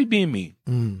I'm happy being me.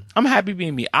 I'm happy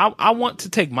being me. I want to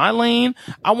take my lane.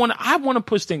 I want to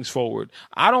push things forward.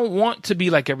 I don't want to be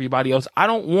like everybody else. I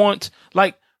don't want,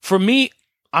 like, for me,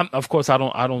 of course, I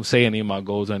don't say any of my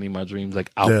goals, any of my dreams,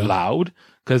 like, out loud.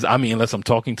 Cause I mean, unless I'm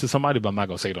talking to somebody, but I'm not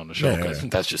going to say it on the show because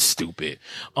that's just stupid.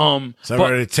 So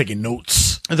everybody taking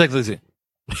notes. It's like, listen,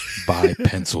 buy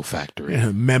Pencil Factory.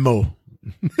 Memo.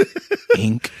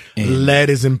 Ink. And lead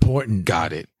is important.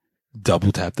 Got it.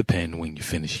 Double tap the pen when you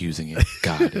finish using it.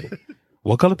 Got it.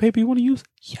 What color paper you want to use?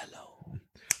 Yellow.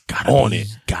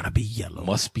 Gotta be yellow.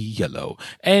 Must be yellow.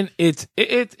 And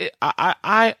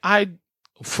I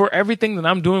for everything that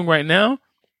I'm doing right now,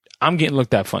 I'm getting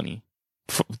looked at funny.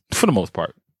 For the most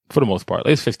part.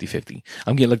 It's 50-50.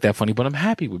 I'm getting looked at funny, but I'm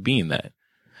happy with being that.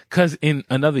 Cause in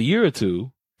another year or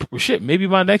two, maybe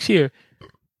by next year,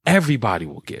 everybody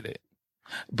will get it.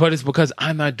 But it's because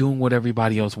I'm not doing what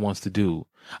everybody else wants to do.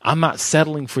 I'm not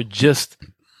settling for just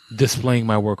displaying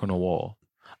my work on a wall.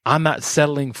 I'm not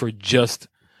settling for just,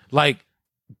 like,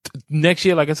 next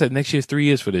year, like I said, next year's 3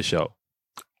 years for this show.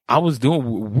 We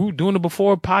were doing it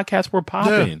before podcasts were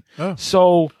popping. Yeah.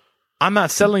 So I'm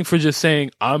not settling for just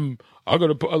saying I'm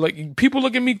gonna put, like, people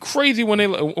look at me crazy when they're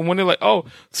like, oh,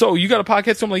 so you got a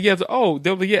podcast? So I'm like, yeah. Oh,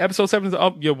 they're like, yeah, episode 7 is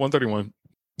up. Yeah, 131.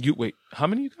 You wait, how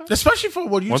many you got? Especially for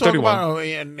what you talk about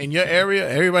in your area,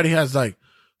 everybody has like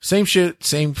Same shit,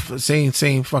 same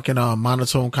fucking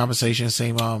monotone conversation,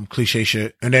 same cliche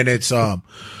shit. And then it's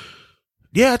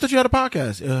yeah, I thought you had a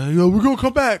podcast. We're gonna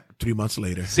come back 3 months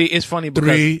later. See, it's funny because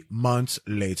 3 months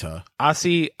later. I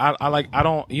don't,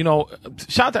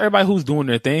 shout out to everybody who's doing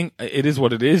their thing. It is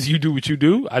what it is. You do what you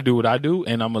do. I do what I do,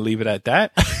 and I'm gonna leave it at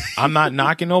that. I'm not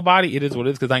knocking nobody. It is what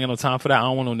it is because I ain't got no time for that. I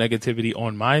don't want no negativity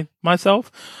on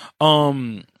myself.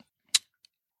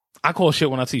 I call shit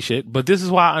when I see shit, but this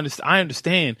is why I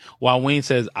understand why Wayne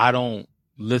says I don't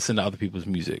listen to other people's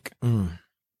music.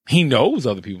 He knows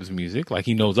other people's music, like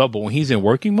he knows up, but when he's in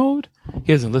working mode,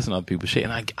 he doesn't listen to other people's shit.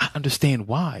 And I understand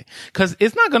why. Cause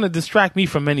it's not going to distract me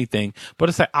from anything, but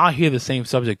it's like I'll hear the same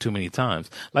subject too many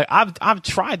times. Like I've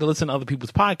tried to listen to other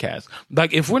people's podcasts.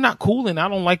 Like if we're not cool and I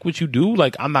don't like what you do,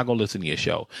 like I'm not going to listen to your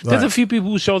show. Right. There's a few people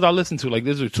whose shows I listen to. Like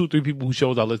there's 2-3 people whose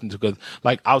shows I listen to because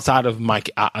like outside of my,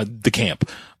 the camp,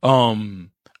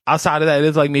 outside of that,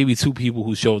 there's like maybe 2 people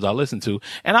whose shows I listen to.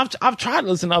 And I've tried to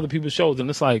listen to other people's shows and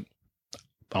it's like,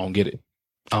 I don't get it.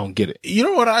 You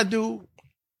know what I do?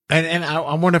 And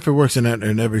I wonder if it works in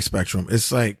every spectrum. It's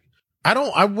like,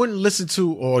 I wouldn't listen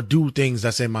to or do things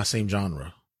that's in my same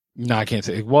genre. No, I can't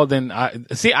say. Well, then I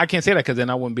can't say that because then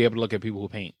I wouldn't be able to look at people who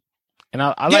paint. And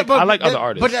I like other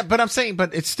artists. But I'm saying,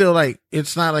 but it's still like,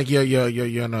 it's not like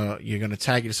you're gonna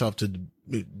tag yourself to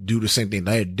do the same thing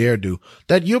that they're do.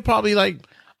 That you'll probably like.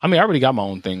 I mean, I already got my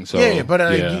own thing. So yeah,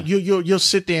 but you'll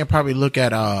sit there and probably look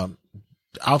at,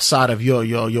 outside of your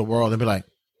world and be like,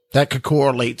 that could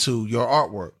correlate to your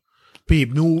artwork. Be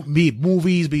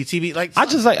movies, be TV. Like I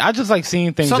just like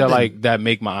seeing things that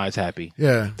make my eyes happy.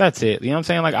 Yeah. That's it. You know what I'm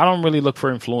saying? Like I don't really look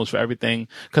for influence for everything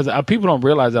because people don't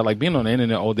realize that like being on the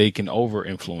internet all day can over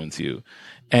influence you.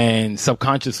 And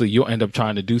subconsciously you'll end up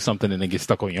trying to do something and then get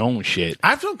stuck on your own shit.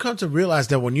 I've come to realize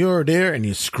that when you're there and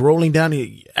you're scrolling down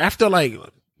after like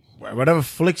whatever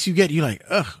flicks you get, you're like,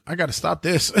 ugh, I gotta stop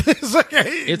this.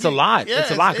 It's a lot. Yeah, it's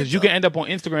a lot because you can end up on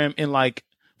Instagram in like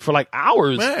for like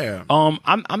hours. Man.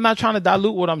 I'm not trying to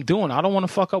dilute what I'm doing. I don't want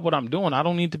to fuck up what I'm doing. I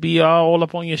don't need to be all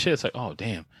up on your shit. It's like, oh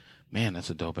damn, man, that's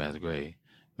a dope ass gray.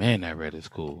 Man, that red is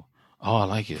cool. Oh, I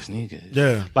like your sneakers.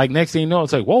 Yeah. Like next thing you know,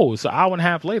 it's like, whoa, it's an hour and a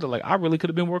half later. Like I really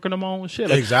could have been working on my own shit.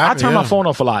 Like, exactly. I turn my phone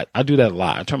off a lot. I do that a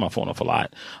lot. I turn my phone off a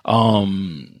lot.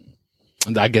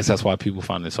 I guess that's why people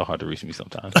find it so hard to reach me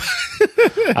sometimes.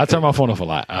 I turn my phone off a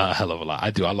lot, a hell of a lot.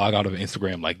 I do. I log out of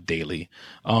Instagram like daily,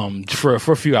 for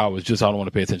a few hours just so I don't want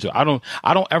to pay attention. I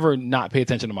don't ever not pay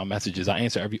attention to my messages. I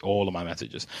answer all of my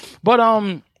messages. But,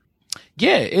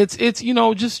 yeah, it's,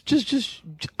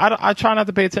 I try not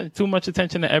to pay too much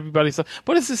attention to everybody's stuff,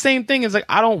 but it's the same thing. It's like,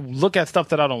 I don't look at stuff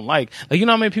that I don't like. Like, you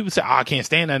know how many people say, I can't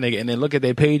stand that nigga. And then look at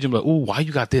their page and be like, ooh, why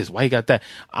you got this? Why you got that?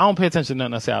 I don't pay attention to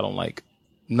nothing I say I don't like.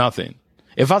 Nothing.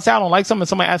 If I say I don't like something,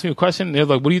 somebody asks me a question, they're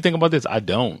like, what do you think about this? I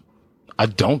don't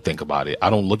think about it. I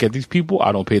don't look at these people.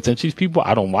 I don't pay attention to these people.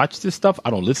 I don't watch this stuff. I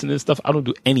don't listen to this stuff. I don't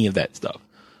do any of that stuff.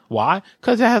 Why?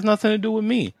 Because it has nothing to do with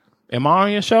me. Am I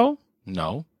on your show?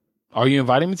 No. Are you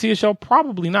inviting me to your show?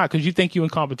 Probably not, because you think you're in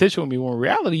competition with me when in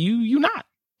reality, you're not.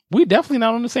 We're definitely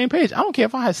not on the same page. I don't care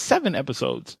if I had 7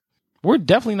 episodes. We're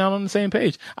definitely not on the same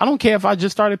page. I don't care if I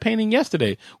just started painting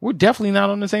yesterday. We're definitely not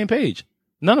on the same page.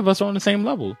 None of us are on the same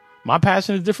level. My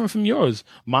passion is different from yours.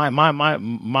 My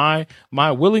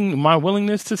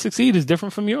willingness to succeed is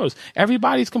different from yours.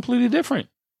 Everybody's completely different.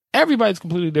 Everybody's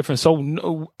completely different. So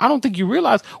no, I don't think you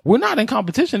realize we're not in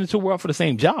competition until we're up for the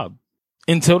same job.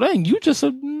 Until then, you just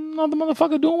another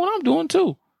motherfucker doing what I'm doing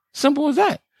too. Simple as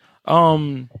that.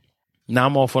 Now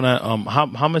I'm off on that.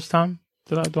 How much time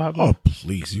do I have? Oh,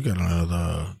 please. You got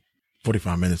another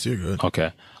 45 minutes. You're good.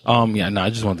 Okay. I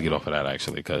just wanted to get off of that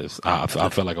actually, because I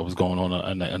felt like I was going on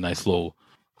a nice little,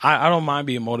 I don't mind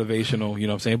being motivational, you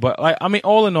know what I'm saying? But like, I mean,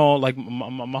 all in all, like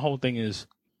my whole thing is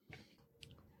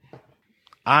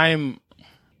do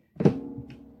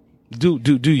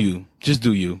you, just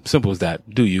do you. Simple as that.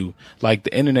 Do you. Like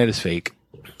the internet is fake.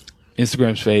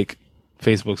 Instagram's fake.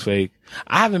 Facebook's fake.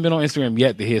 I haven't been on Instagram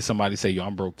yet to hear somebody say, yo,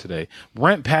 I'm broke today.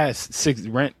 Rent passed 6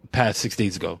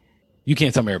 days ago. You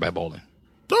can't tell me everybody bowling.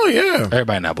 Oh, yeah.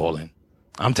 Everybody not bowling.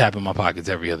 I'm tapping my pockets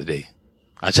every other day.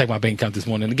 I checked my bank account this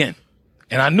morning again.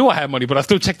 And I knew I had money, but I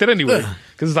still checked it anyway.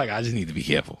 Because it's like, I just need to be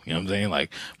careful. You know what I'm saying?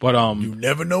 Like, but, you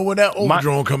never know when that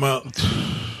overdrawn come out.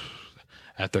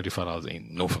 At $35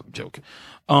 ain't no fucking joke.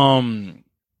 But on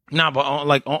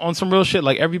some real shit,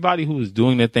 like everybody who is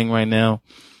doing their thing right now,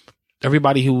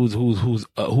 everybody who's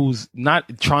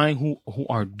not trying, who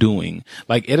are doing,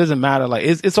 like, it doesn't matter. Like,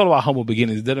 it's all about humble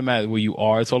beginnings. It doesn't matter where you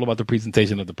are. It's all about the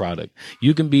presentation of the product.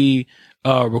 You can be,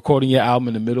 recording your album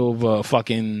in the middle of a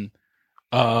fucking,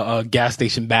 gas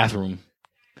station bathroom.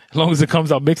 As long as it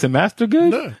comes out mixed and master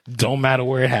good, Yeah. don't matter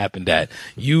where it happened at.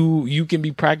 You can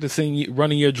be practicing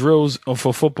running your drills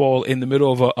for football in the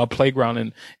middle of a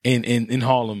playground in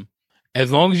Harlem.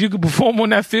 As long as you can perform on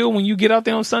that field when you get out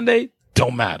there on Sunday,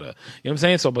 don't matter. You know what I'm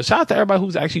saying? So, but shout out to everybody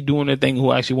who's actually doing their thing,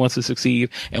 who actually wants to succeed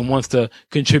and wants to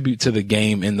contribute to the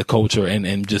game and the culture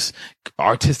and just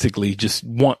artistically just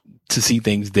want to see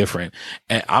things different.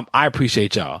 And I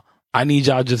appreciate y'all. I need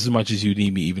y'all just as much as you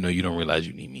need me, even though you don't realize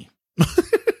you need me.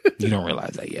 You don't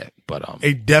realize that yet, but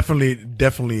it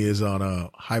definitely is on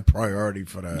a high priority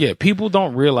for that. yeah, people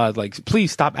don't realize. Like,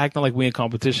 please stop acting like we in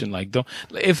competition. Like, don't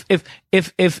if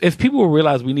people will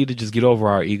realize we need to just get over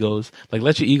our egos. Like,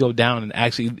 let your ego down and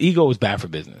actually, ego is bad for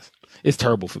business. It's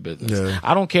terrible for business. Yeah.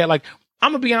 I don't care. Like,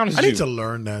 I'm gonna be honest. I with need you. to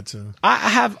learn that too.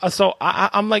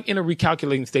 I'm like in a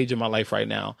recalculating stage of my life right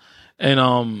now,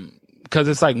 and because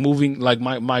it's like moving, like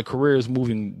my career is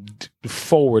moving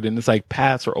forward, and it's like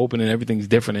paths are open and everything's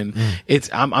different, and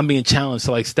I'm being challenged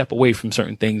to like step away from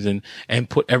certain things and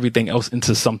put everything else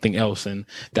into something else, and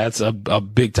that's a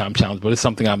big time challenge, but it's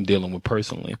something I'm dealing with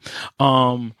personally.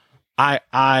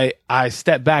 I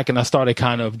stepped back and I started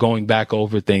kind of going back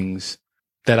over things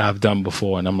that I've done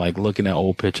before, and I'm like looking at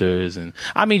old pictures, and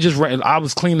I mean, I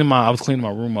was cleaning my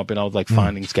room up, and I was like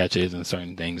finding sketches and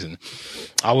certain things, and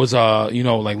I was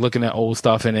like looking at old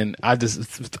stuff, and then I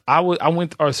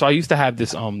used to have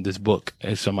this book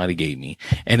that somebody gave me,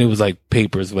 and it was like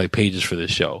papers, like pages for this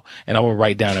show, and I would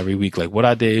write down every week like what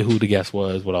I did, who the guest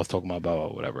was, what I was talking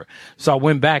about, whatever. So I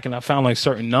went back and I found like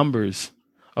certain numbers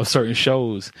of certain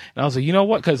shows, and I was like, you know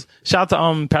what? Because shout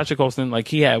out to Patrick Olson, like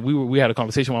we had a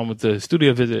conversation when I went to the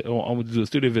studio visit. I went to do a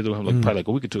studio visit with him probably like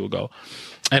a week or two ago,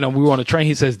 and we were on a train.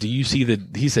 He says, do you see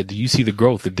the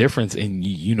growth, the difference in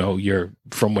your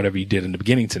from whatever you did in the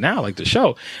beginning to now, like the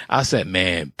show? I said,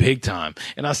 man, big time.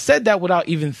 And I said that without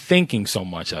even thinking so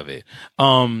much of it.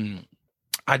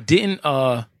 I didn't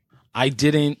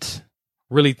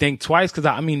really think twice, because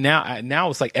I mean now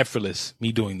it's like effortless.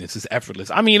 Me doing this is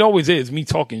effortless. I mean, it always is. Me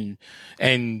talking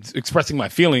and expressing my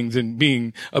feelings and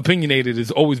being opinionated has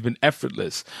always been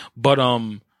effortless. But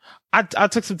I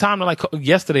took some time to like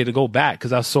yesterday to go back,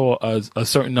 because I saw a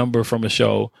certain number from a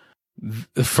show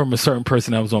from a certain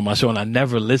person that was on my show, and I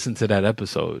never listened to that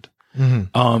episode.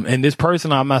 And this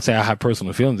person, I'm not saying I have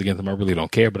personal feelings against him. I really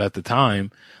don't care. But at the time,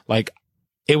 like,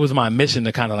 it was my mission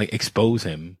to kind of like expose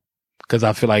him. Because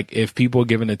I feel like if people are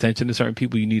giving attention to certain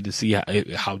people, you need to see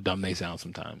how dumb they sound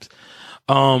sometimes.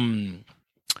 I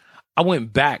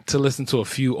went back to listen to a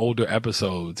few older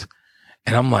episodes,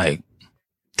 and I'm like,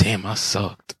 damn, I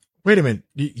sucked. Wait a minute.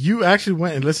 You actually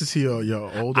went and listened to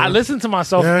your older... I listened to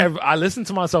myself. Yeah. I listen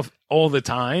to myself all the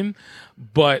time,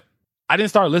 but I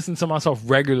didn't start listening to myself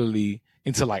regularly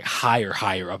until like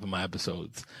higher up in my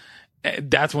episodes.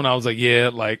 That's when I was like, yeah,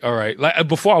 like, all right. Like,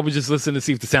 before I would just listen to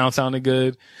see if the sound sounded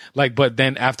good. Like, but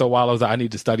then after a while, I was like, I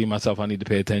need to study myself. I need to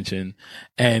pay attention.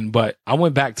 But I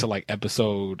went back to like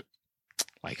episode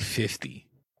like 50.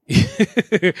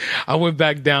 I went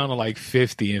back down to like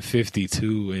 50 and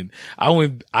 52, and I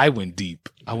went deep.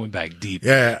 I went back deep.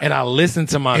 Yeah. And I listened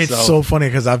to myself. It's so funny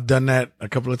because I've done that a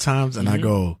couple of times, and I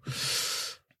go,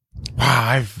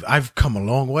 wow, I've come a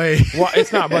long way. Well,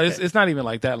 it's not, but it's not even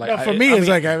like that. Like, No, for me, it's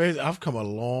like I've come a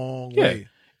long way.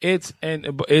 It's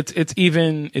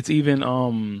even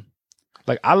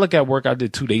like, I look at work I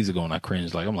did 2 days ago and I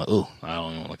cringe. Like, I'm like, oh, I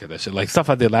don't even look at that shit. Like, stuff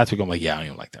I did last week, I'm like, yeah, I don't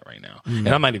even like that right now. And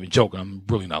I'm not even joking. I'm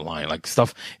really not lying. Like,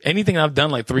 anything I've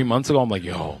done like 3 months ago, I'm like,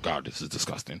 yo, God, this is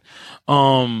disgusting.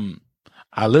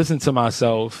 I listen to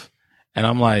myself and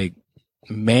I'm like,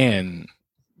 man,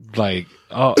 like,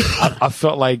 I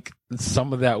felt like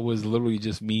some of that was literally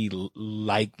just me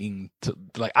liking to,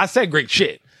 like, I said great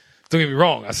shit. Don't get me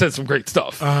wrong. I said some great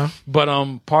stuff,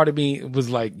 but part of me was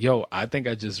like, yo, I think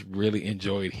I just really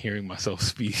enjoyed hearing myself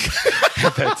speak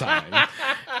at that time.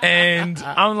 And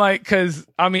I'm like, cause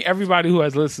I mean, everybody who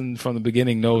has listened from the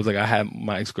beginning knows, like, I had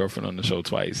my ex-girlfriend on the show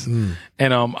twice.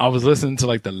 And, I was listening to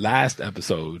like the last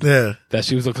episode that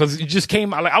she was, cause it just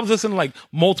came out. Like, I was listening to like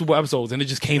multiple episodes and it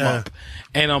just came up.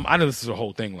 And, I didn't listen to the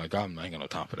whole thing. Like, I ain't got no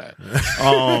time for that.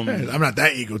 I'm not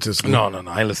that egotistical. No.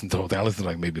 I listened to the whole thing. I listened to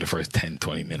like maybe the first 10,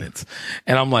 20 minutes.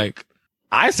 And I'm like,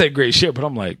 I said great shit, but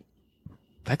I'm like,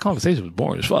 that conversation was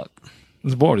boring as fuck. It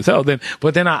was boring as hell.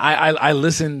 But then I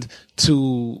listened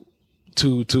to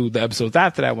the episodes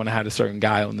after that when I had a certain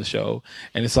guy on the show,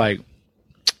 and it's like,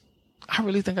 I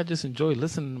really think I just enjoy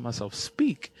listening to myself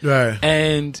speak. Right.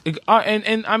 And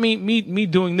I mean, me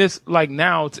doing this, like,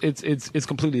 now it's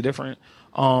completely different.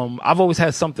 I've always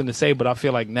had something to say, but I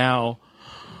feel like now,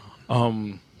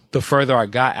 the further I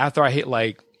got, after I hit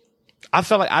like I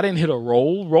felt like I didn't hit a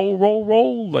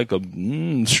roll, like a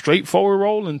straightforward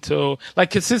roll until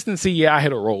like consistency. Yeah, I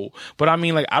hit a roll, but I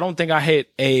mean, like, I don't think I hit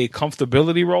a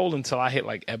comfortability roll until I hit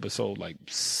like episode like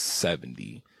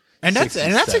 70. And that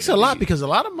 60, takes a 70. lot because a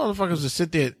lot of motherfuckers just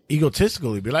sit there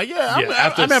egotistically be like,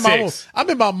 after I'm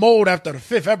in my mode after the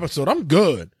 5th episode. I'm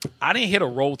good. I didn't hit a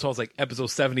roll till I was like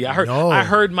episode 70. I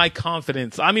heard my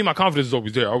confidence. I mean, my confidence is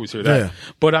always there. I always hear that. Yeah.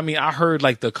 But I mean, I heard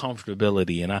like the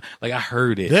comfortability and I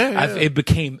heard it. It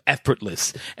became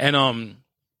effortless. And,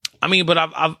 I mean,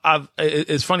 but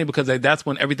it's funny because like, that's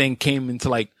when everything came into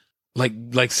like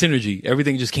synergy.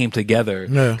 Everything just came together.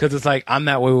 Yeah. Cause it's like, I'm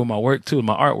that way with my work too,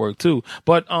 my artwork too.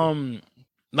 But,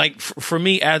 like for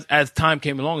me, as time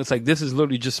came along, it's like, this is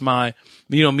literally just my,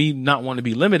 me not wanting to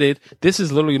be limited. This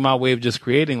is literally my way of just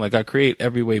creating. Like I create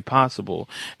every way possible.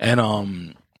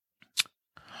 And,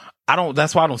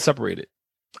 that's why I don't separate it.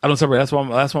 I don't separate. That's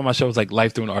why my show is like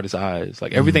life through an artist's eyes.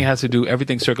 Like everything has to do,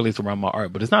 everything circulates around my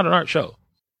art, but it's not an art show.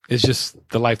 It's just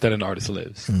the life that an artist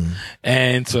lives.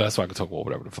 And so that's why I can talk about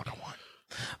whatever the fuck I want.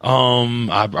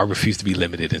 I refuse to be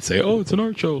limited and say, oh, it's an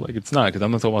art show. Like it's not, because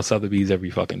I'm not talking about Sotheby's every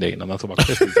fucking day, and I'm not talking about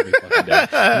Christmas every fucking day.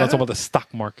 I'm not talking about the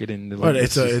stock market and But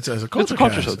it's a culture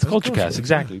cast. show. It's a culture cast.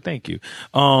 Exactly. Thank you.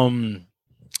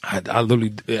 I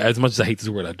literally, as much as I hate this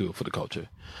word, I do it for the culture.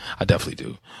 I definitely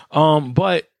do.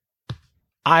 But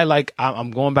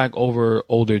I'm going back over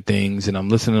older things and I'm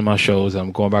listening to my shows and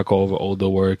I'm going back over older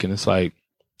work, and it's like,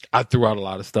 I threw out a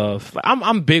lot of stuff. Like,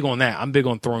 I'm big on that. I'm big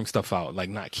on throwing stuff out, like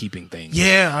not keeping things.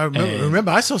 Yeah, I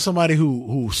remember I saw somebody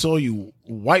who saw you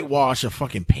whitewash a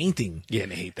fucking painting. Yeah,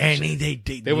 and they hate that and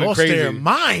shit. they went lost crazy. their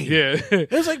mind. Yeah.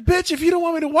 It was like, bitch, if you don't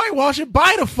want me to whitewash it,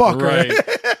 buy the fucker. Right.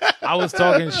 I was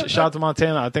talking, shout out to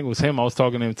Montana. I think it was him. I was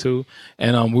talking to him too.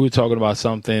 And, we were talking about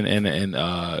something and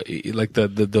like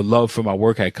the love for my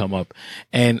work had come up.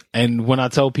 And when I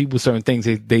tell people certain things,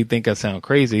 they think I sound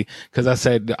crazy. Cause I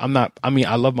said, I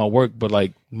love my work, but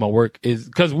like my work is,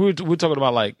 cause we're talking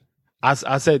about like, I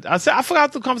said, I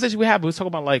forgot the conversation we had, but we were talking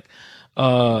about like,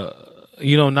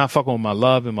 not fucking with my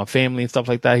love and my family and stuff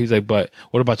like that. He's like, but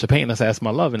what about your painting? I said, that's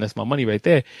my love and that's my money right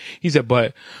there. He said,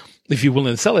 but if you're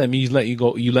willing to sell it, I mean, you letting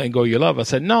go of your love. I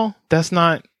said, no, that's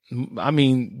not,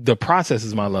 the process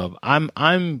is my love.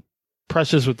 I'm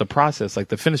precious with the process. Like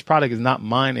the finished product is not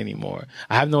mine anymore.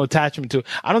 I have no attachment to it.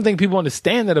 I don't think people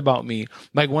understand that about me.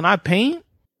 Like when I paint,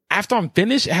 after I'm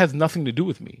finished, it has nothing to do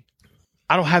with me.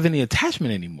 I don't have any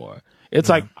attachment anymore. It's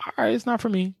like, all right, it's not for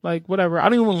me. Like, whatever. I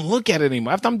don't even look at it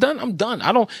anymore. After I'm done, I'm done.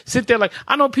 I don't sit there like,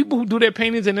 I know people who do their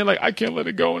paintings and they're like, I can't let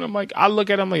it go. And I'm like, I look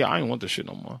at it, I'm like, I don't want this shit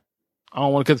no more. I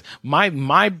don't want it, cause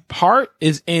my heart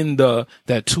is in that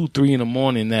 2-3 in the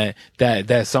morning,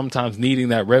 that sometimes needing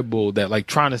that Red Bull, that like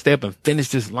trying to stay up and finish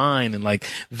this line. And like,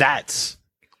 that's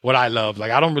what I love.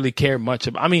 Like, I don't really care much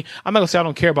about, I'm not gonna say I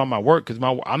don't care about my work, cause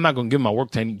I'm not gonna give my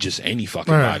work to any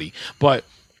fucking body, but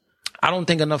I don't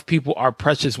think enough people are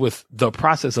precious with the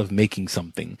process of making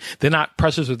something. They're not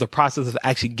precious with the process of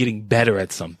actually getting better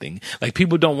at something. Like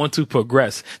people don't want to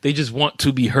progress. They just want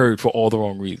to be heard for all the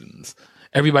wrong reasons.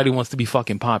 Everybody wants to be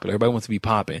fucking popular. Everybody wants to be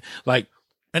popping. Like,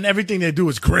 and everything they do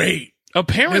is great.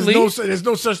 Apparently, there's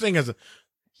no such thing as I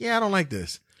don't like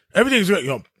this. Everything's good.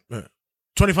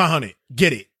 2,500,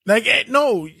 get it. Like,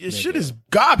 no, shit is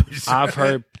garbage. I've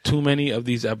heard too many of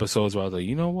these episodes where I was like,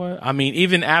 you know what? I mean,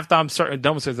 even after I'm certain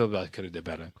dumb mistakes, I was like, could have did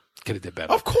better.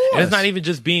 Of course. And it's not even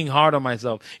just being hard on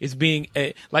myself. It's being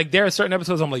like, there are certain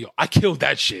episodes I'm like, yo, I killed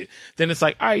that shit. Then it's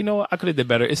like, all right, you know what? I could have did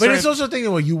better. It's also a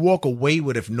thing where you walk away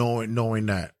with it knowing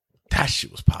that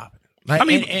shit was popping. Like,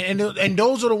 and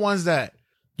those are the ones that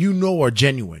are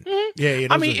genuine. Mm-hmm. Yeah.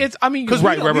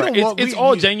 Right. It's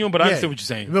all genuine, but I understand what you're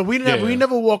saying. But we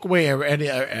never walk away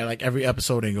every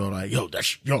episode and go like,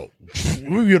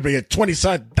 we're gonna be at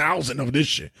 27,000 of this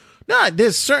shit. Nah,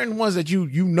 there's certain ones that you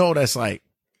know that's like,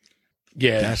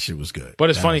 yeah, that shit was good. But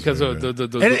it's funny because and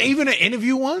even the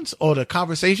interview ones or the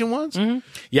conversation ones. Mm-hmm.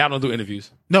 Yeah, I don't do interviews.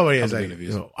 No, it is.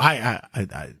 Interviews. I've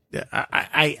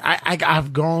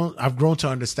grown to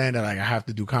understand that like I have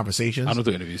to do conversations. I don't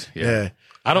do interviews. Yeah.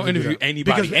 I don't interview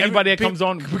anybody. Because anybody that comes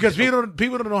on, because people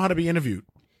don't know how to be interviewed.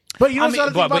 But you know, even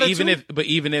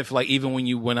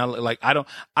when I don't.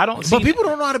 But people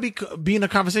don't know how to be in a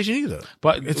conversation either.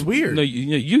 But it's weird. No,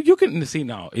 you can see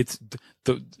now. It's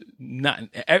but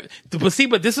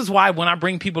this is why when I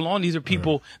bring people on, these are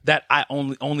people that I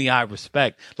only I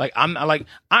respect. Like I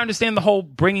understand the whole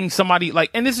bringing somebody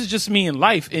and this is just me in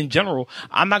life in general.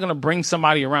 I'm not gonna bring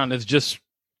somebody around that's just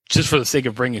for the sake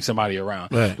of bringing somebody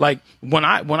around. Right. Like when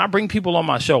I bring people on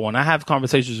my show, when I have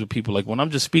conversations with people, like when I'm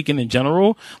just speaking in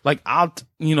general, like I'll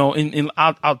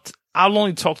I'll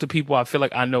only talk to people I feel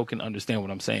like I know can understand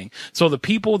what I'm saying. So the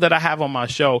people that I have on my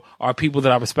show are people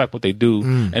that I respect what they do.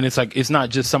 And it's like, it's not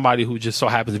just somebody who just so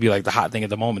happens to be like the hot thing at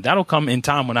the moment. That'll come in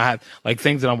time when I have like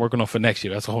things that I'm working on for next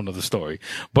year. That's a whole nother story.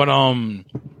 But,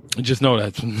 just know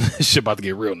that shit about to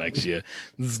get real next year.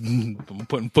 I'm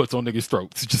putting foots on niggas'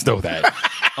 throats. Just know that.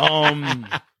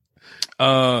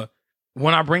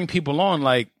 When I bring people on,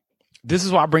 like, this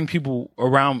is why I bring people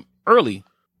around early.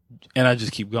 And I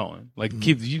just keep going. Like,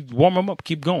 you warm them up,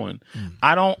 keep going.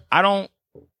 I don't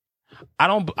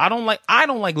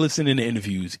like listening to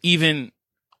interviews, even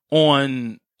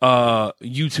on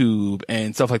YouTube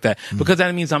and stuff like that, because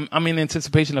that means I'm in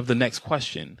anticipation of the next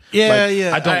question.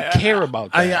 I don't care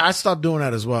about that. I stopped doing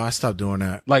that as well. I stopped doing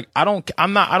that. Like, I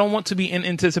don't want to be in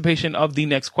anticipation of the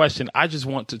next question. I just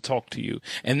want to talk to you.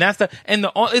 And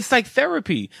it's like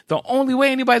therapy. The only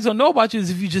way anybody's gonna know about you is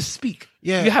if you just speak.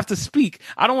 Yeah. You have to speak.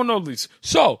 I don't want to know this.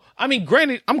 So, I mean,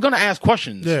 granted, I'm going to ask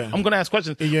questions. Yeah. I'm going to ask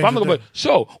questions. Yeah, but I'm going to go,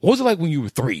 so what was it like when you were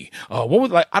 3? What was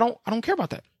it like? I don't care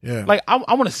about that. Yeah. Like,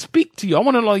 I want to speak to you. I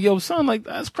want to know, like, yo, son, like,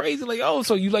 that's crazy. Like, oh,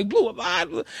 so you like blew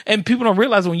up. And people don't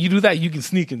realize when you do that, you can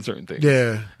sneak in certain things.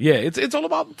 Yeah. Yeah. It's all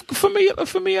about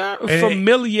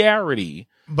familiarity.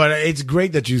 But it's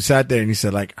great that you sat there and you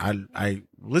said, like, I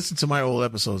listened to my old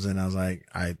episodes and I was like,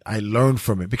 I learned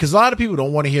from it, because a lot of people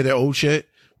don't want to hear their old shit.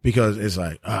 Because it's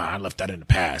like, I left that in the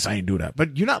past. I ain't do that.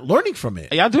 But you're not learning from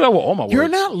it. Yeah, I do that with all my work. You're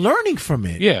not learning from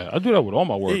it. Yeah, I do that with all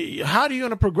my work. How are you going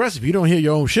to progress if you don't hear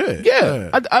your own shit? Yeah.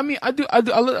 I mean, I do that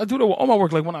with all my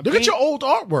work. Like, when I look at your old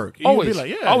artwork. Always. Be like,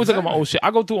 yeah, I always look at my old shit.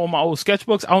 I go through all my old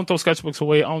sketchbooks. I don't throw sketchbooks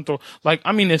away. I don't throw, like,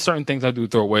 I mean, there's certain things I do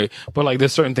throw away, but like,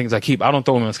 there's certain things I keep. I don't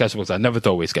throw them in sketchbooks. I never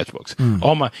throw away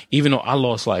sketchbooks. Even though I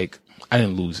lost, like, I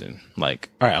didn't lose them. Like,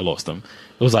 all right, I lost them.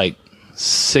 It was like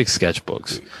 6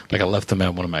 sketchbooks. Like, I left them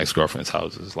at one of my ex-girlfriend's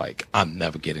houses. Like, I'm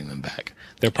never getting them back.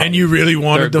 And you really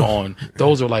wanted them? Gone.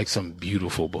 Those are like some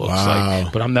beautiful books. Wow.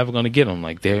 Like, but I'm never going to get them.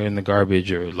 Like, they're in the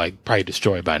garbage or like probably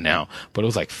destroyed by now. But it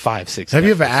was like 5, 6. Have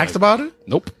you ever asked about it?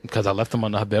 Nope. Because I left them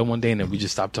under her bed one day and then we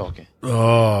just stopped talking.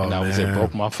 Oh, and that was it.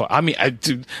 Broke my fuck. I mean,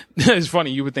 dude, it's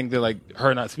funny. You would think that like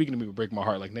her not speaking to me would break my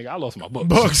heart. Like, nigga, I lost my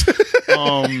books.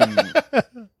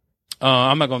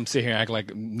 I'm not gonna sit here and act like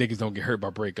niggas don't get hurt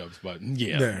by breakups, but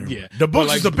yeah. The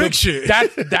books is the big shit.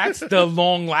 That's the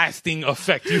long lasting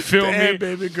effect. You feel me,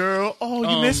 baby girl? Oh,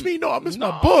 you miss me? No, I miss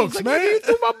my books, like, man.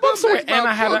 Threw my books away. And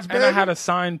I had a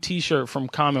signed T-shirt from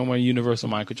Common when Universal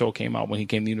Mind Control came out when he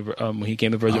came to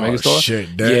Virgin Megastore.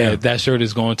 Shit, damn. Yeah, that shirt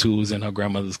is going to was in her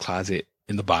grandmother's closet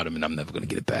in the bottom, and I'm never gonna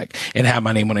get it back. And have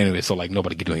my name on it anyway, so like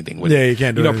nobody can do anything with it. Yeah, you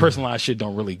can't do it. Personalized shit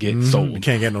don't really get sold. You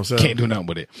can't get no sale. Can't do nothing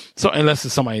with it. So unless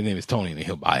it's somebody's name is Tony and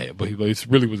he'll buy it, but it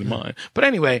really wasn't mine. But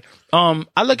anyway,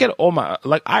 I look at all my,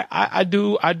 like, I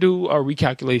do a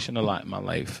recalculation a lot in my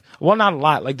life. Well, not a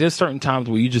lot. Like, there's certain times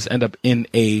where you just end up in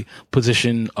a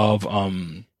position of,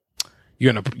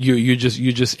 you're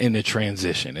just in a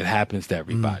transition. It happens to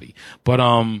everybody. But,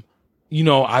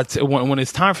 when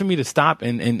it's time for me to stop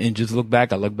and just look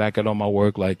back, I look back at all my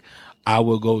work. Like, I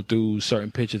will go through certain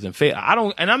pictures and fade.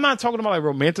 And I'm not talking about like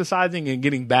romanticizing and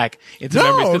getting back into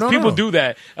memories, because people do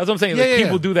that. That's what I'm saying.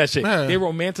 People do that shit. Yeah. They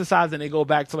romanticize and they go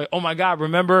back to like, oh my God,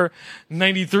 remember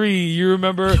 93? You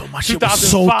remember 2005? Shit was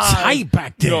so tight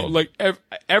back then. Like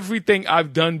everything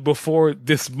I've done before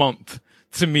this month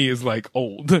to me is like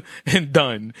old and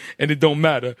done, and it don't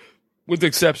matter, with the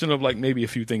exception of like maybe a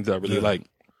few things I really like.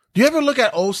 Do you ever look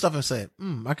at old stuff and say,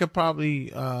 I could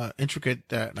probably intricate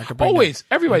that? I could bring always.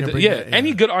 Everybody does. Yeah.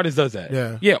 Any good artist does that.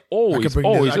 Yeah. Yeah. Always. I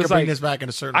can bring this back in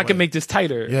a certain way. I can make this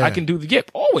tighter. Yeah. I can do the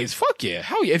always. Fuck yeah.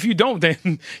 Hell yeah. If you don't,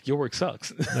 then your work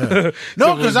sucks. Yeah.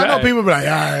 No, because I know people be like,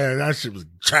 that shit was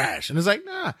trash. And it's like,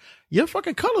 nah, your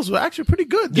fucking colors were actually pretty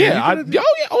good. Yeah.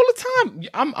 All the time.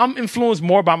 I'm influenced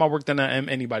more by my work than I am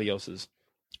anybody else's.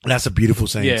 That's a beautiful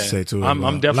thing to say too.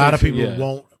 I'm definitely, a lot of people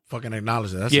won't fucking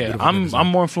acknowledge that. That's I'm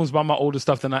more influenced by my older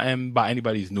stuff than I am by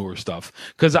anybody's newer stuff.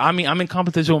 Because I mean, I'm in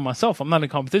competition with myself. I'm not in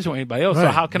competition with anybody else. Right.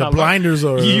 So how can blinders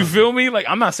are? You feel me? Like,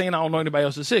 I'm not saying I don't know anybody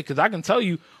else's shit, because I can tell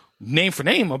you name for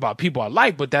name about people I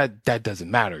like, but that doesn't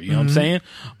matter. You know what I'm saying?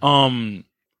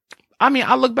 I mean,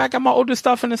 I look back at my older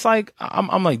stuff and it's like,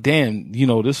 I'm like, damn,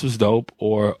 this was dope,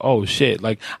 or oh shit,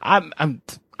 like I'm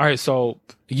all right. So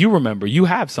you remember, you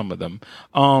have some of them,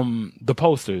 the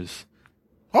posters.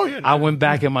 Oh yeah, I went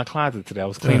back in my closet today. I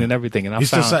was cleaning everything, and I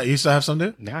found you still have some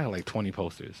there? Now I got like 20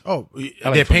 posters. Oh,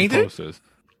 they're painted? Posters.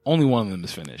 Only one of them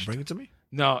is finished. Bring it to me.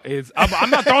 No, I'm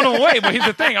not throwing them away, but here's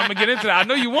the thing. I'm gonna get into that. I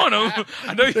know you want them.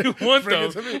 I know you want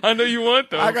them. I know you want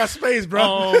them. I got space,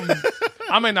 bro.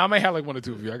 I may have like 1 or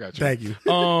 2 of you. I got you. Thank you.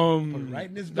 Right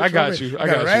in this bitch I got you. I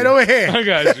got you. Right over here. I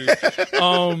got you.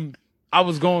 I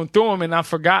was going through them and I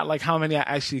forgot like how many I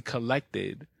actually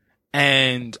collected.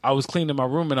 And I was cleaning my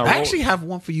room and I actually have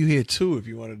one for you here too. If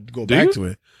you want to go back to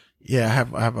it. Yeah, I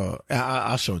have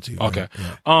I'll show it to you. Okay.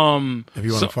 Yeah. If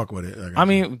you want to fuck with it.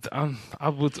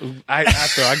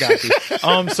 After I got you.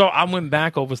 So I went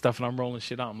back over stuff and I'm rolling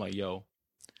shit out. I'm like, yo,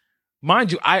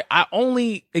 mind you, I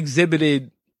only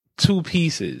exhibited 2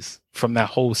 pieces from that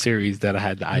whole series that I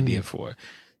had the idea for.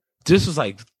 This was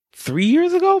like 3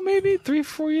 years ago, maybe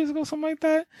 3-4 years ago, something like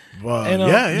that. Well, and,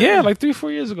 yeah, like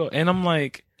 3-4 years ago. And I'm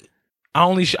like,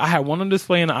 I had one on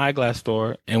display in the eyeglass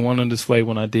store and one on display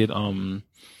when I did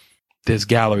this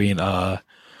gallery in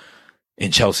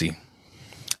Chelsea.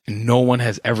 And no one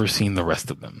has ever seen the rest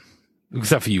of them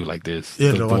except for you. Like this,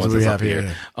 the ones we have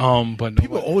here. But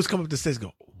people always come up to stage and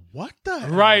go, "What the hell?"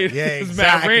 Right? Yeah,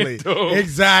 exactly.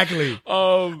 Exactly.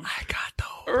 I got those.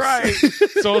 Right.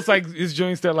 So it's like it's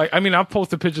joints that like I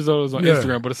posted pictures of those on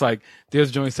Instagram, but it's like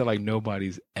there's joints that like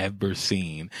nobody's ever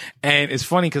seen. And it's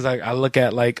funny because I look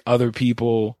at like other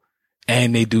people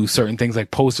and they do certain things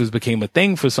like posters became a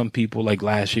thing for some people like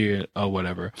last year or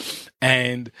whatever.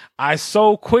 And I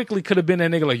so quickly could have been that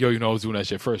nigga like, yo, you know, I was doing that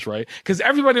shit first, right? Because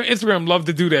everybody on Instagram loved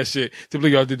to do that shit. To be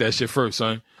like, y'all did that shit first,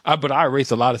 son. But I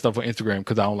erased a lot of stuff on Instagram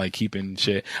because I don't like keeping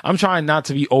shit. I'm trying not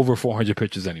to be over 400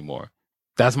 pictures anymore.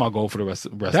 That's my goal for the rest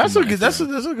of my That's a good.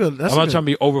 I'm not trying to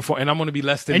be over 4, and I'm going to be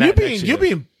less than that. And you're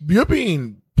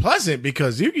being pleasant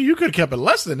because you could have kept it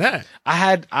less than that.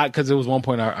 Because there was one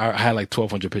point I had like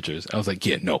 1,200 pictures. I was like,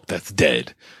 yeah, no, that's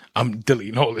dead. I'm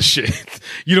deleting all this shit.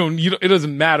 You don't. It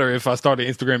doesn't matter if I started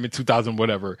Instagram in 2000,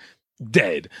 whatever.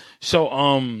 Dead. So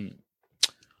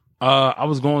I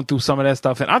was going through some of that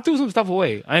stuff, and I threw some stuff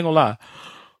away. I ain't gonna lie.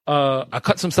 I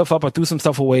cut some stuff up. I threw some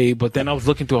stuff away, but then I was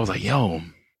looking through. I was like, yo,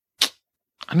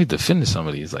 I need to finish some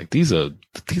of these. Like these are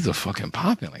fucking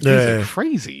popping. Like these are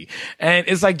crazy. And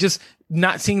it's like just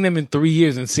not seeing them in 3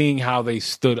 years and seeing how they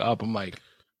stood up. I'm like,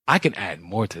 I can add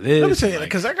more to this. Let me tell you, like,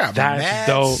 because I got mad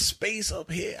dope space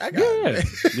up here. I got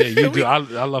yeah, you do. I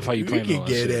love how you play. We can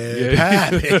get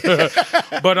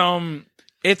it. But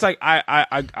it's like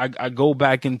I go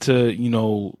back into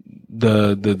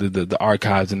the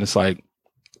archives and it's like,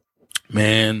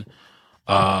 man.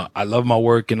 I love my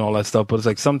work and all that stuff, but it's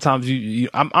like sometimes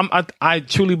I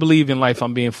truly believe in life.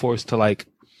 I'm being forced to like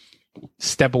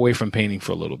step away from painting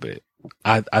for a little bit.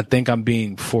 I think I'm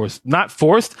being not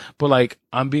forced, but like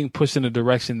I'm being pushed in a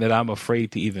direction that I'm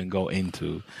afraid to even go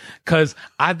into. Cause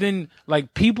I've been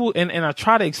like people, and I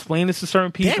try to explain this to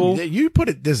certain people. Damn, you put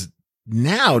it this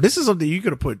now. This is something you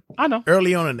could have put. I know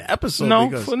early on in the episode. No.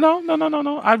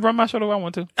 I run my show the way I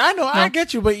want to. I know, I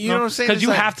get you, but you know what I'm saying? Because you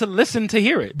have to listen to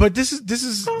hear it. But this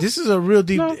is a real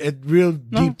deep,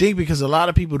 deep thing because a lot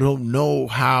of people don't know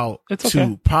how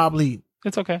to probably.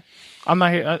 It's okay. I'm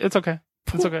not here. It's okay.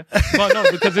 It's okay. Well, no,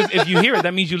 because if you hear it,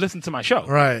 that means you listen to my show.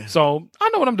 Right. So I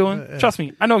know what I'm doing. Trust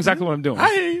me. I know exactly what I'm doing.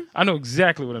 I hear you. I know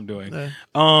exactly what I'm doing.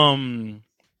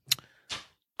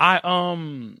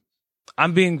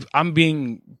 I'm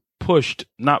being pushed.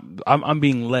 I'm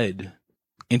being led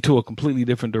into a completely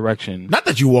different direction. Not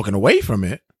that you're walking away from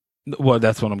it. Well,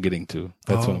 that's what I'm getting to.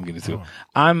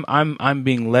 I'm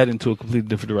being led into a completely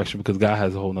different direction because God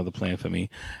has a whole nother plan for me.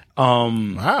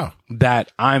 Wow.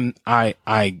 That I'm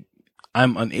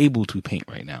unable to paint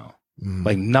right now.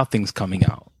 Like nothing's coming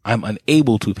out. I'm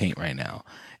unable to paint right now.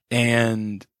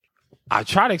 And I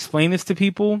try to explain this to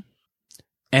people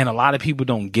and a lot of people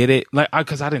don't get it. Like,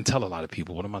 cause I didn't tell a lot of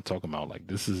people, what am I talking about? Like,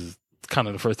 this is kind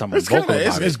of the first time I'm vocal about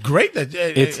it. It's great that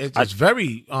it's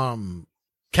very,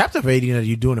 captivating that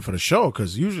you're doing it for the show.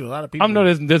 Cause usually a lot of people. I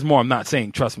know there's more I'm not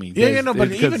saying, trust me.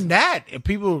 But even that,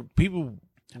 people.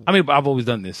 I mean, I've always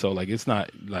done this, so like it's not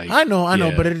like I know,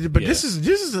 but this is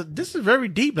very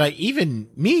deep. Like even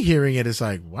me hearing it, it's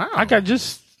like wow. I got you.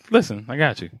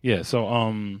 Yeah.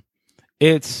 So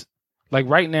it's like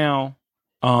right now,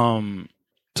 so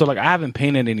like I haven't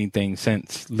painted anything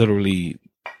since literally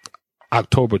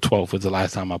October 12th was the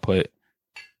last time I put,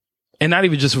 and not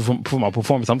even just for my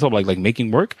performance. I'm talking like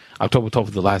making work. October 12th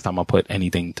was the last time I put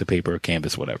anything to paper,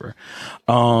 canvas, whatever.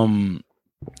 I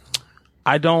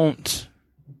don't.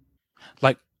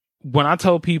 Like when I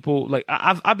tell people, like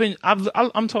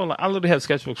I'm told like I literally have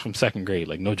sketchbooks from second grade,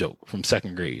 like no joke, from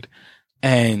second grade,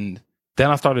 and then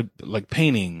I started like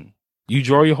painting. You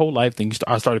draw your whole life, then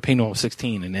I started painting when I was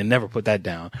 16, and then never put that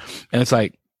down. And it's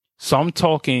like, so I'm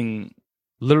talking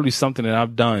literally something that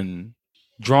I've done,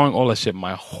 drawing all that shit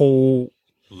my whole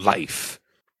life,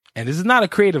 And this is not a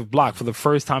creative block. For the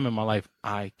first time in my life,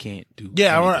 I can't do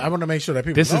Yeah, anything. I want to make sure that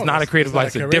people This know is not a creative block. not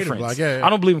It's a creative difference. block. Yeah. I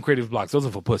don't believe in creative blocks. Those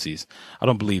are for pussies. I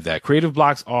don't believe that. Creative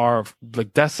blocks are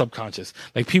like, that's subconscious.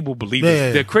 Like, people believe this.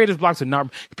 Yeah. The creative blocks are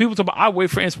not, people talk about, I wait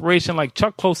for inspiration. Like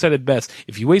Chuck Close said it best.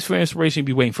 If you wait for inspiration, you'll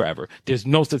be waiting forever. There's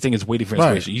no such thing as waiting for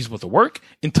inspiration. Right. You're supposed to work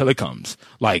until it comes.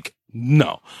 Like,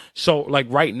 no. So like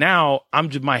right now,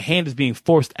 my hand is being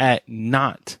forced at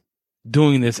not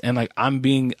doing this, and like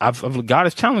God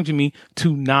is challenging me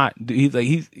to not.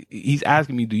 He's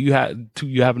asking me, do you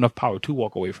have enough power to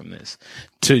walk away from this,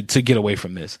 to get away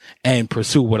from this, and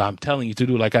pursue what I'm telling you to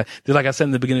do? Like I said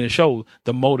in the beginning of the show,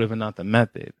 the motive and not the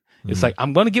method. It's like,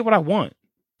 I'm gonna get what I want.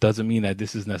 Doesn't mean that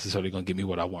this is necessarily gonna give me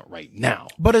what I want right now.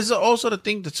 But it's also the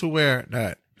thing to where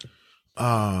that,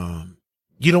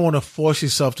 you don't want to force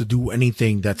yourself to do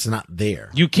anything that's not there.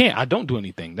 You can't. I don't do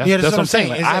anything. That's what I'm saying.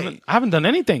 Like, I haven't done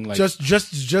anything. Like,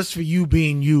 just for you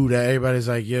being you, that everybody's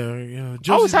like, yeah.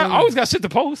 I always got shit to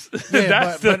post.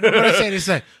 Yeah, but what I'm saying is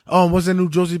like, what's the new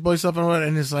Josie Boy stuff and what?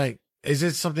 And it's like, is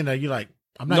it something that you like?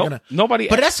 I'm not gonna. Nobody.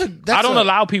 But I don't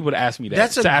allow people to ask me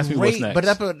that. To ask me what's next.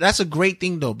 But that's a great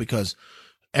thing though, because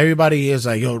everybody is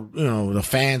like, the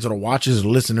fans or the watchers or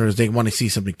listeners, they want to see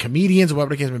something. Comedians or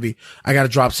whatever the case may be. I got to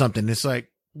drop something. It's like,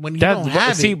 when you don't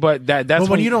have it, but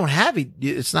when you don't have it,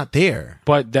 it's not there.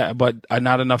 But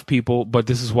not enough people. But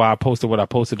this is why I posted what I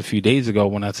posted a few days ago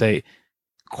when I say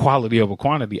quality over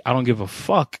quantity. I don't give a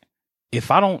fuck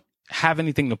if I don't have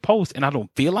anything to post and I don't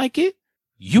feel like it.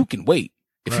 You can wait.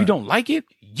 If you don't like it,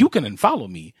 you can unfollow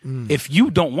me. If you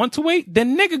don't want to wait,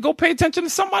 then nigga, go pay attention to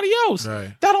somebody else.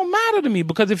 Right. That don't matter to me,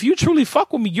 because if you truly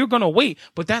fuck with me, you're going to wait.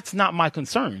 But that's not my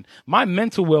concern. My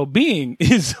mental well-being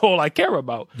is all I care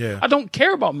about. Yeah. I don't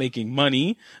care about making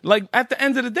money. Like, at the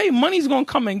end of the day, money's going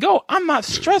to come and go. I'm not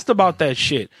stressed about that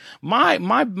shit. My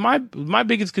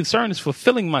biggest concern is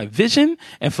fulfilling my vision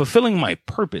and fulfilling my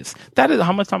purpose. That is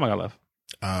how much time I got left.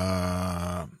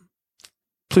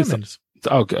 Please. 2 minutes.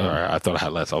 Okay, all right. I thought I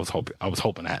had less. I was hoping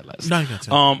I had less. No, you got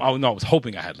time. I was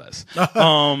hoping I had less.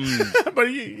 But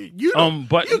you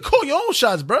call your own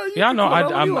shots, bro. Yeah, I know.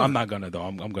 I'm not gonna though.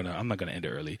 I'm not gonna end it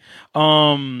early.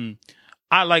 I'm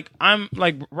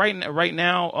right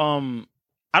now.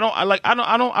 I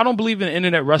don't believe in the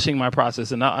internet rushing my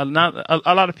process, and a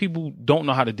lot of people don't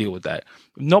know how to deal with that.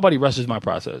 Nobody rushes my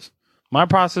process. My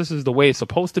process is the way it's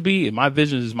supposed to be, and my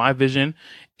vision is my vision.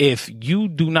 If you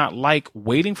do not like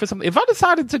waiting for something, if I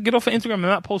decided to get off of Instagram and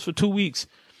not post for 2 weeks,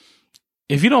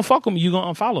 if you don't fuck with me, you're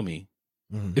going to unfollow me.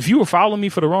 Mm-hmm. If you were following me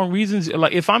for the wrong reasons,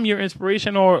 like if I'm your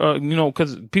inspiration or,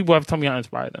 because people have told me I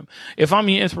inspire them. If I'm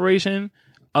your inspiration,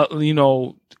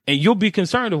 and you'll be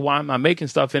concerned of why I'm not making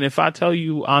stuff. And if I tell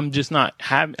you I'm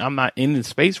not in the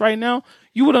space right now,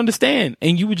 you would understand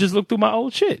and you would just look through my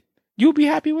old shit. You'll be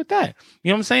happy with that. You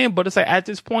know what I'm saying? But it's like, at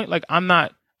this point, like I'm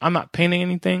not painting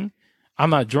anything. I'm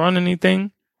not drawing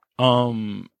anything.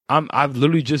 I've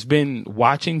literally just been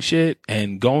watching shit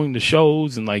and going to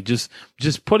shows and like just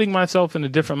putting myself in a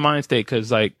different mind state.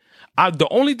 Cause like the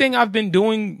only thing I've been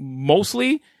doing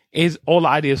mostly is all the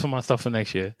ideas for my stuff for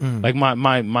next year. Like my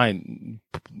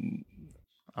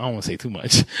I don't want to say too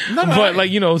much, but like,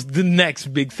 the next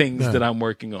big things that I'm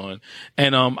working on.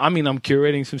 And, I'm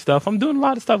curating some stuff. I'm doing a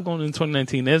lot of stuff going into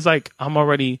 2019. There's like, I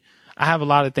have a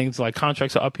lot of things, like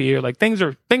contracts are up here. Like things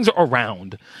are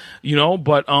around,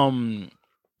 but at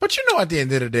the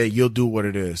end of the day, you'll do what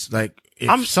it is. Like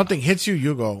if something hits you,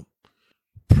 you'll go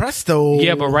presto.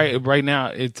 Yeah. But right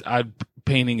now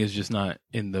painting is just not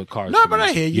in the cards. No, but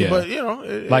I hear you, but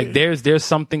like there's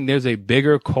a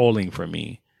bigger calling for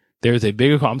me. There's a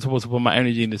bigger call. I'm supposed to put my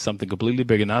energy into something completely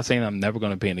bigger. Not saying I'm never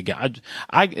going to paint again.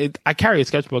 I carry a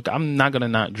sketchbook. I'm not going to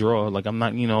not draw. Like I'm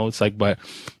not, it's like, but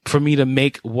for me to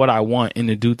make what I want and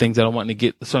to do things that I want to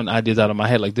get certain ideas out of my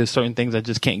head, like there's certain things I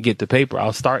just can't get to paper.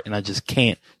 I'll start and I just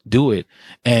can't do it.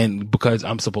 And because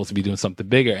I'm supposed to be doing something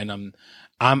bigger, and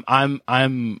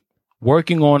I'm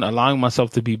working on allowing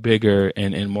myself to be bigger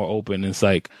and more open. It's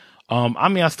like, I'm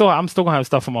still gonna have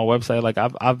stuff on my website. Like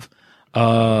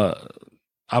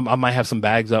I might have some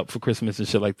bags up for Christmas and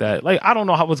shit like that. Like, I don't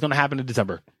know what's going to happen in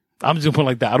December. I'm just putting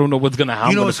like that. I don't know what's going to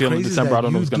happen. I'm going to feel in December. I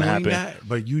don't know what's going to happen.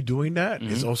 But you doing that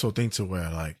is also a thing to where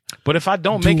like. But if I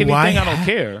don't make anything, I don't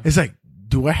care. It's like,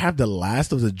 do I have the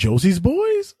last of the Josie's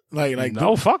boys? Like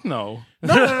no, fuck no.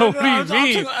 No. What do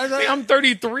you mean? I'm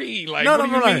 33. Like, what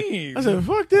do you mean? I said,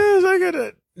 fuck this. I got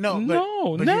it. No,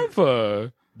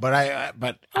 never.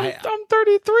 I'm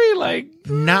 33. Like,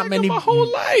 not many, my whole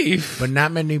life. But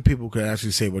not many people could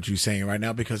actually say what you're saying right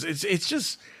now, because it's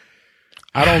just.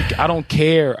 I don't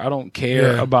care. I don't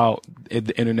care about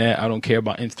the internet. I don't care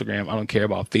about Instagram. I don't care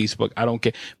about Facebook. I don't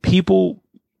care. People,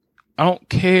 I don't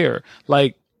care.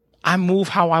 Like, I move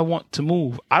how I want to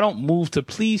move. I don't move to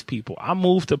please people. I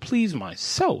move to please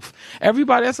myself.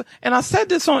 Everybody else, and I said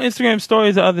this on Instagram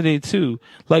stories the other day too.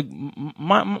 Like,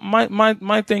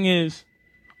 my thing is,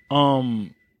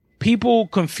 people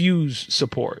confuse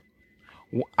support.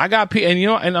 I got people,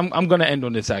 and and I'm gonna end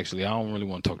on this. Actually, I don't really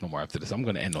want to talk no more after this. I'm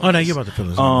gonna end on. Oh, this. no, you're about to feel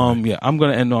this. Yeah, I'm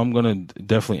gonna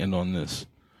definitely end on this.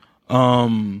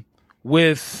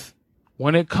 With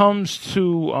when it comes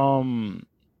to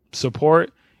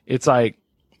support, it's like,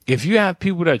 if you have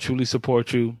people that truly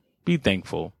support you, be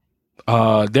thankful.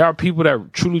 There are people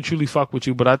that truly fuck with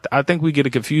you, but I think we get it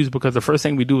confused because the first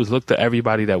thing we do is look to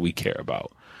everybody that we care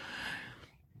about.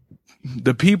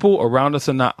 The people around us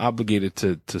are not obligated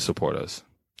to support us,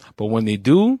 but when they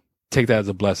do, take that as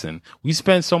a blessing. We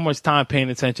spend so much time paying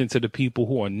attention to the people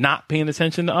who are not paying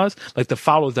attention to us, like the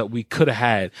followers that we could have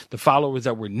had, the followers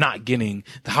that we're not getting,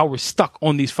 how we're stuck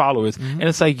on these followers. And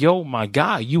it's like, yo, my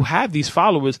guy, you have these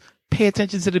followers. Pay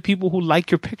attention to the people who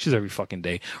like your pictures every fucking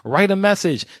day. Write a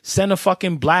message, send a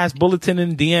fucking blast bulletin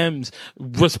in DMs,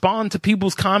 respond to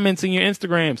people's comments in your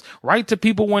Instagrams, write to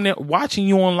people when they're watching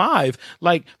you on live.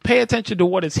 Like, pay attention to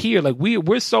what is here. Like,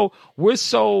 we're so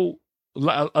the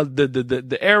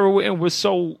era we're in, we're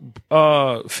so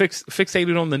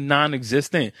fixated on the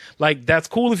non-existent. Like, that's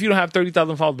cool if you don't have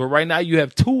 30,000 followers, but right now you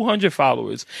have 200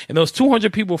 followers, and those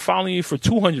 200 people following you for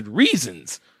 200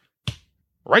 reasons.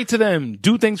 Write to them,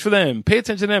 do things for them, pay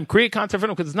attention to them, create content for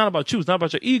them, because it's not about you, it's not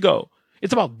about your ego.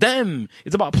 It's about them.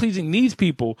 It's about pleasing these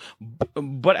people.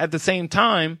 But at the same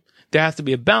time, there has to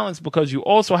be a balance, because you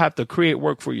also have to create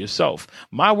work for yourself.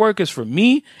 My work is for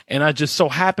me, and I just so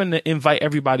happen to invite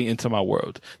everybody into my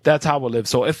world. That's how I live.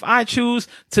 So if I choose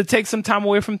to take some time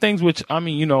away from things, which, I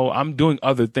mean, I'm doing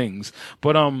other things,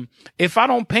 but if I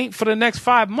don't paint for the next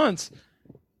 5 months,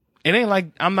 it ain't like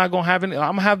I'm not gonna have any.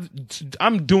 I'm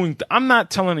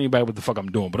not telling anybody what the fuck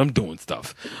I'm doing, but I'm doing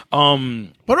stuff.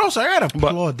 But also, I gotta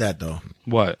applaud that though.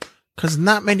 What? Because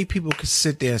not many people can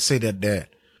sit there and say that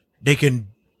they can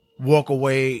walk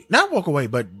away, not walk away,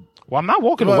 but I'm not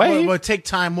walking away. But take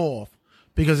time off,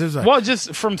 because it's like,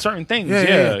 just from certain things.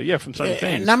 Yeah, from certain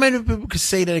things. Not many people can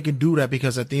say that they can do that,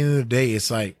 because at the end of the day,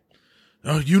 it's like,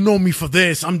 oh, you know me for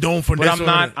this, I'm doing for this.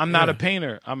 But I'm not a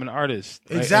painter. I'm an artist.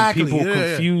 Right? Exactly. And people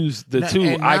confuse the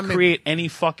two. I create any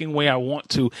fucking way I want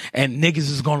to, and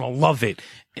niggas is gonna love it.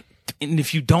 And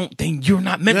if you don't, then you're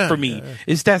not meant for me.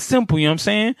 It's that simple. You know what I'm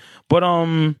saying? But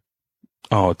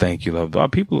oh, thank you,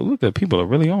 love. People are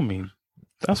really on me.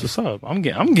 That's what's up. I'm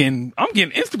getting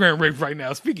Instagram raped right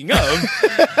now. Speaking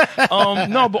of,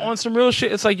 no, but on some real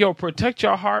shit, it's like, yo, protect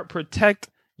your heart, protect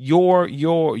your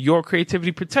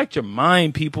creativity, protect your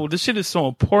mind, people. This shit is so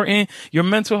important. Your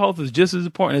mental health is just as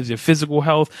important as your physical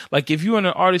health. Like, if you're an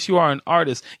artist, you are an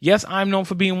artist. Yes, I'm known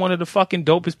for being one of the fucking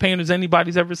dopest painters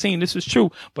anybody's ever seen. This is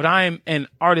true. But I am an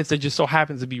artist that just so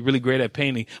happens to be really great at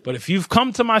painting. But if you've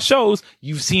come to my shows,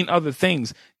 you've seen other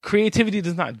things. Creativity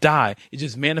does not die. It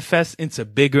just manifests into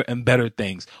bigger and better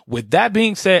things. With that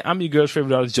being said, I'm your girl's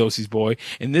favorite artist, Josie's Boy,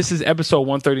 and this is episode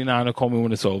 139 of Call Me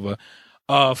When It's Over.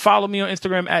 Follow me on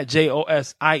Instagram at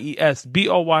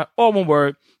JOSIESBOY, all one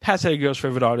word, hashtag girl's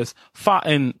favorite artist.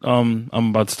 And I'm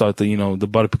about to start the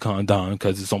butter pecan don,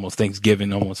 because it's almost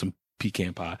Thanksgiving. I want some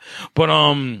pecan pie. But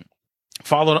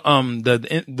follow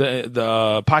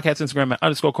the podcast Instagram at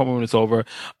 _ Call Me When It's Over.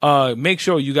 Make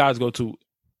sure you guys go to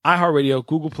iHeartRadio,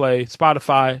 Google Play,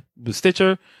 Spotify, the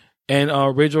Stitcher, and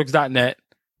RageWorks.net.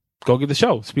 Go get the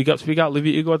show. Speak up, speak out, leave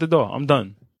your ego at the door. I'm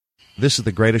done. This is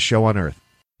the greatest show on earth.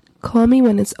 Call Me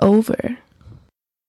When It's Over.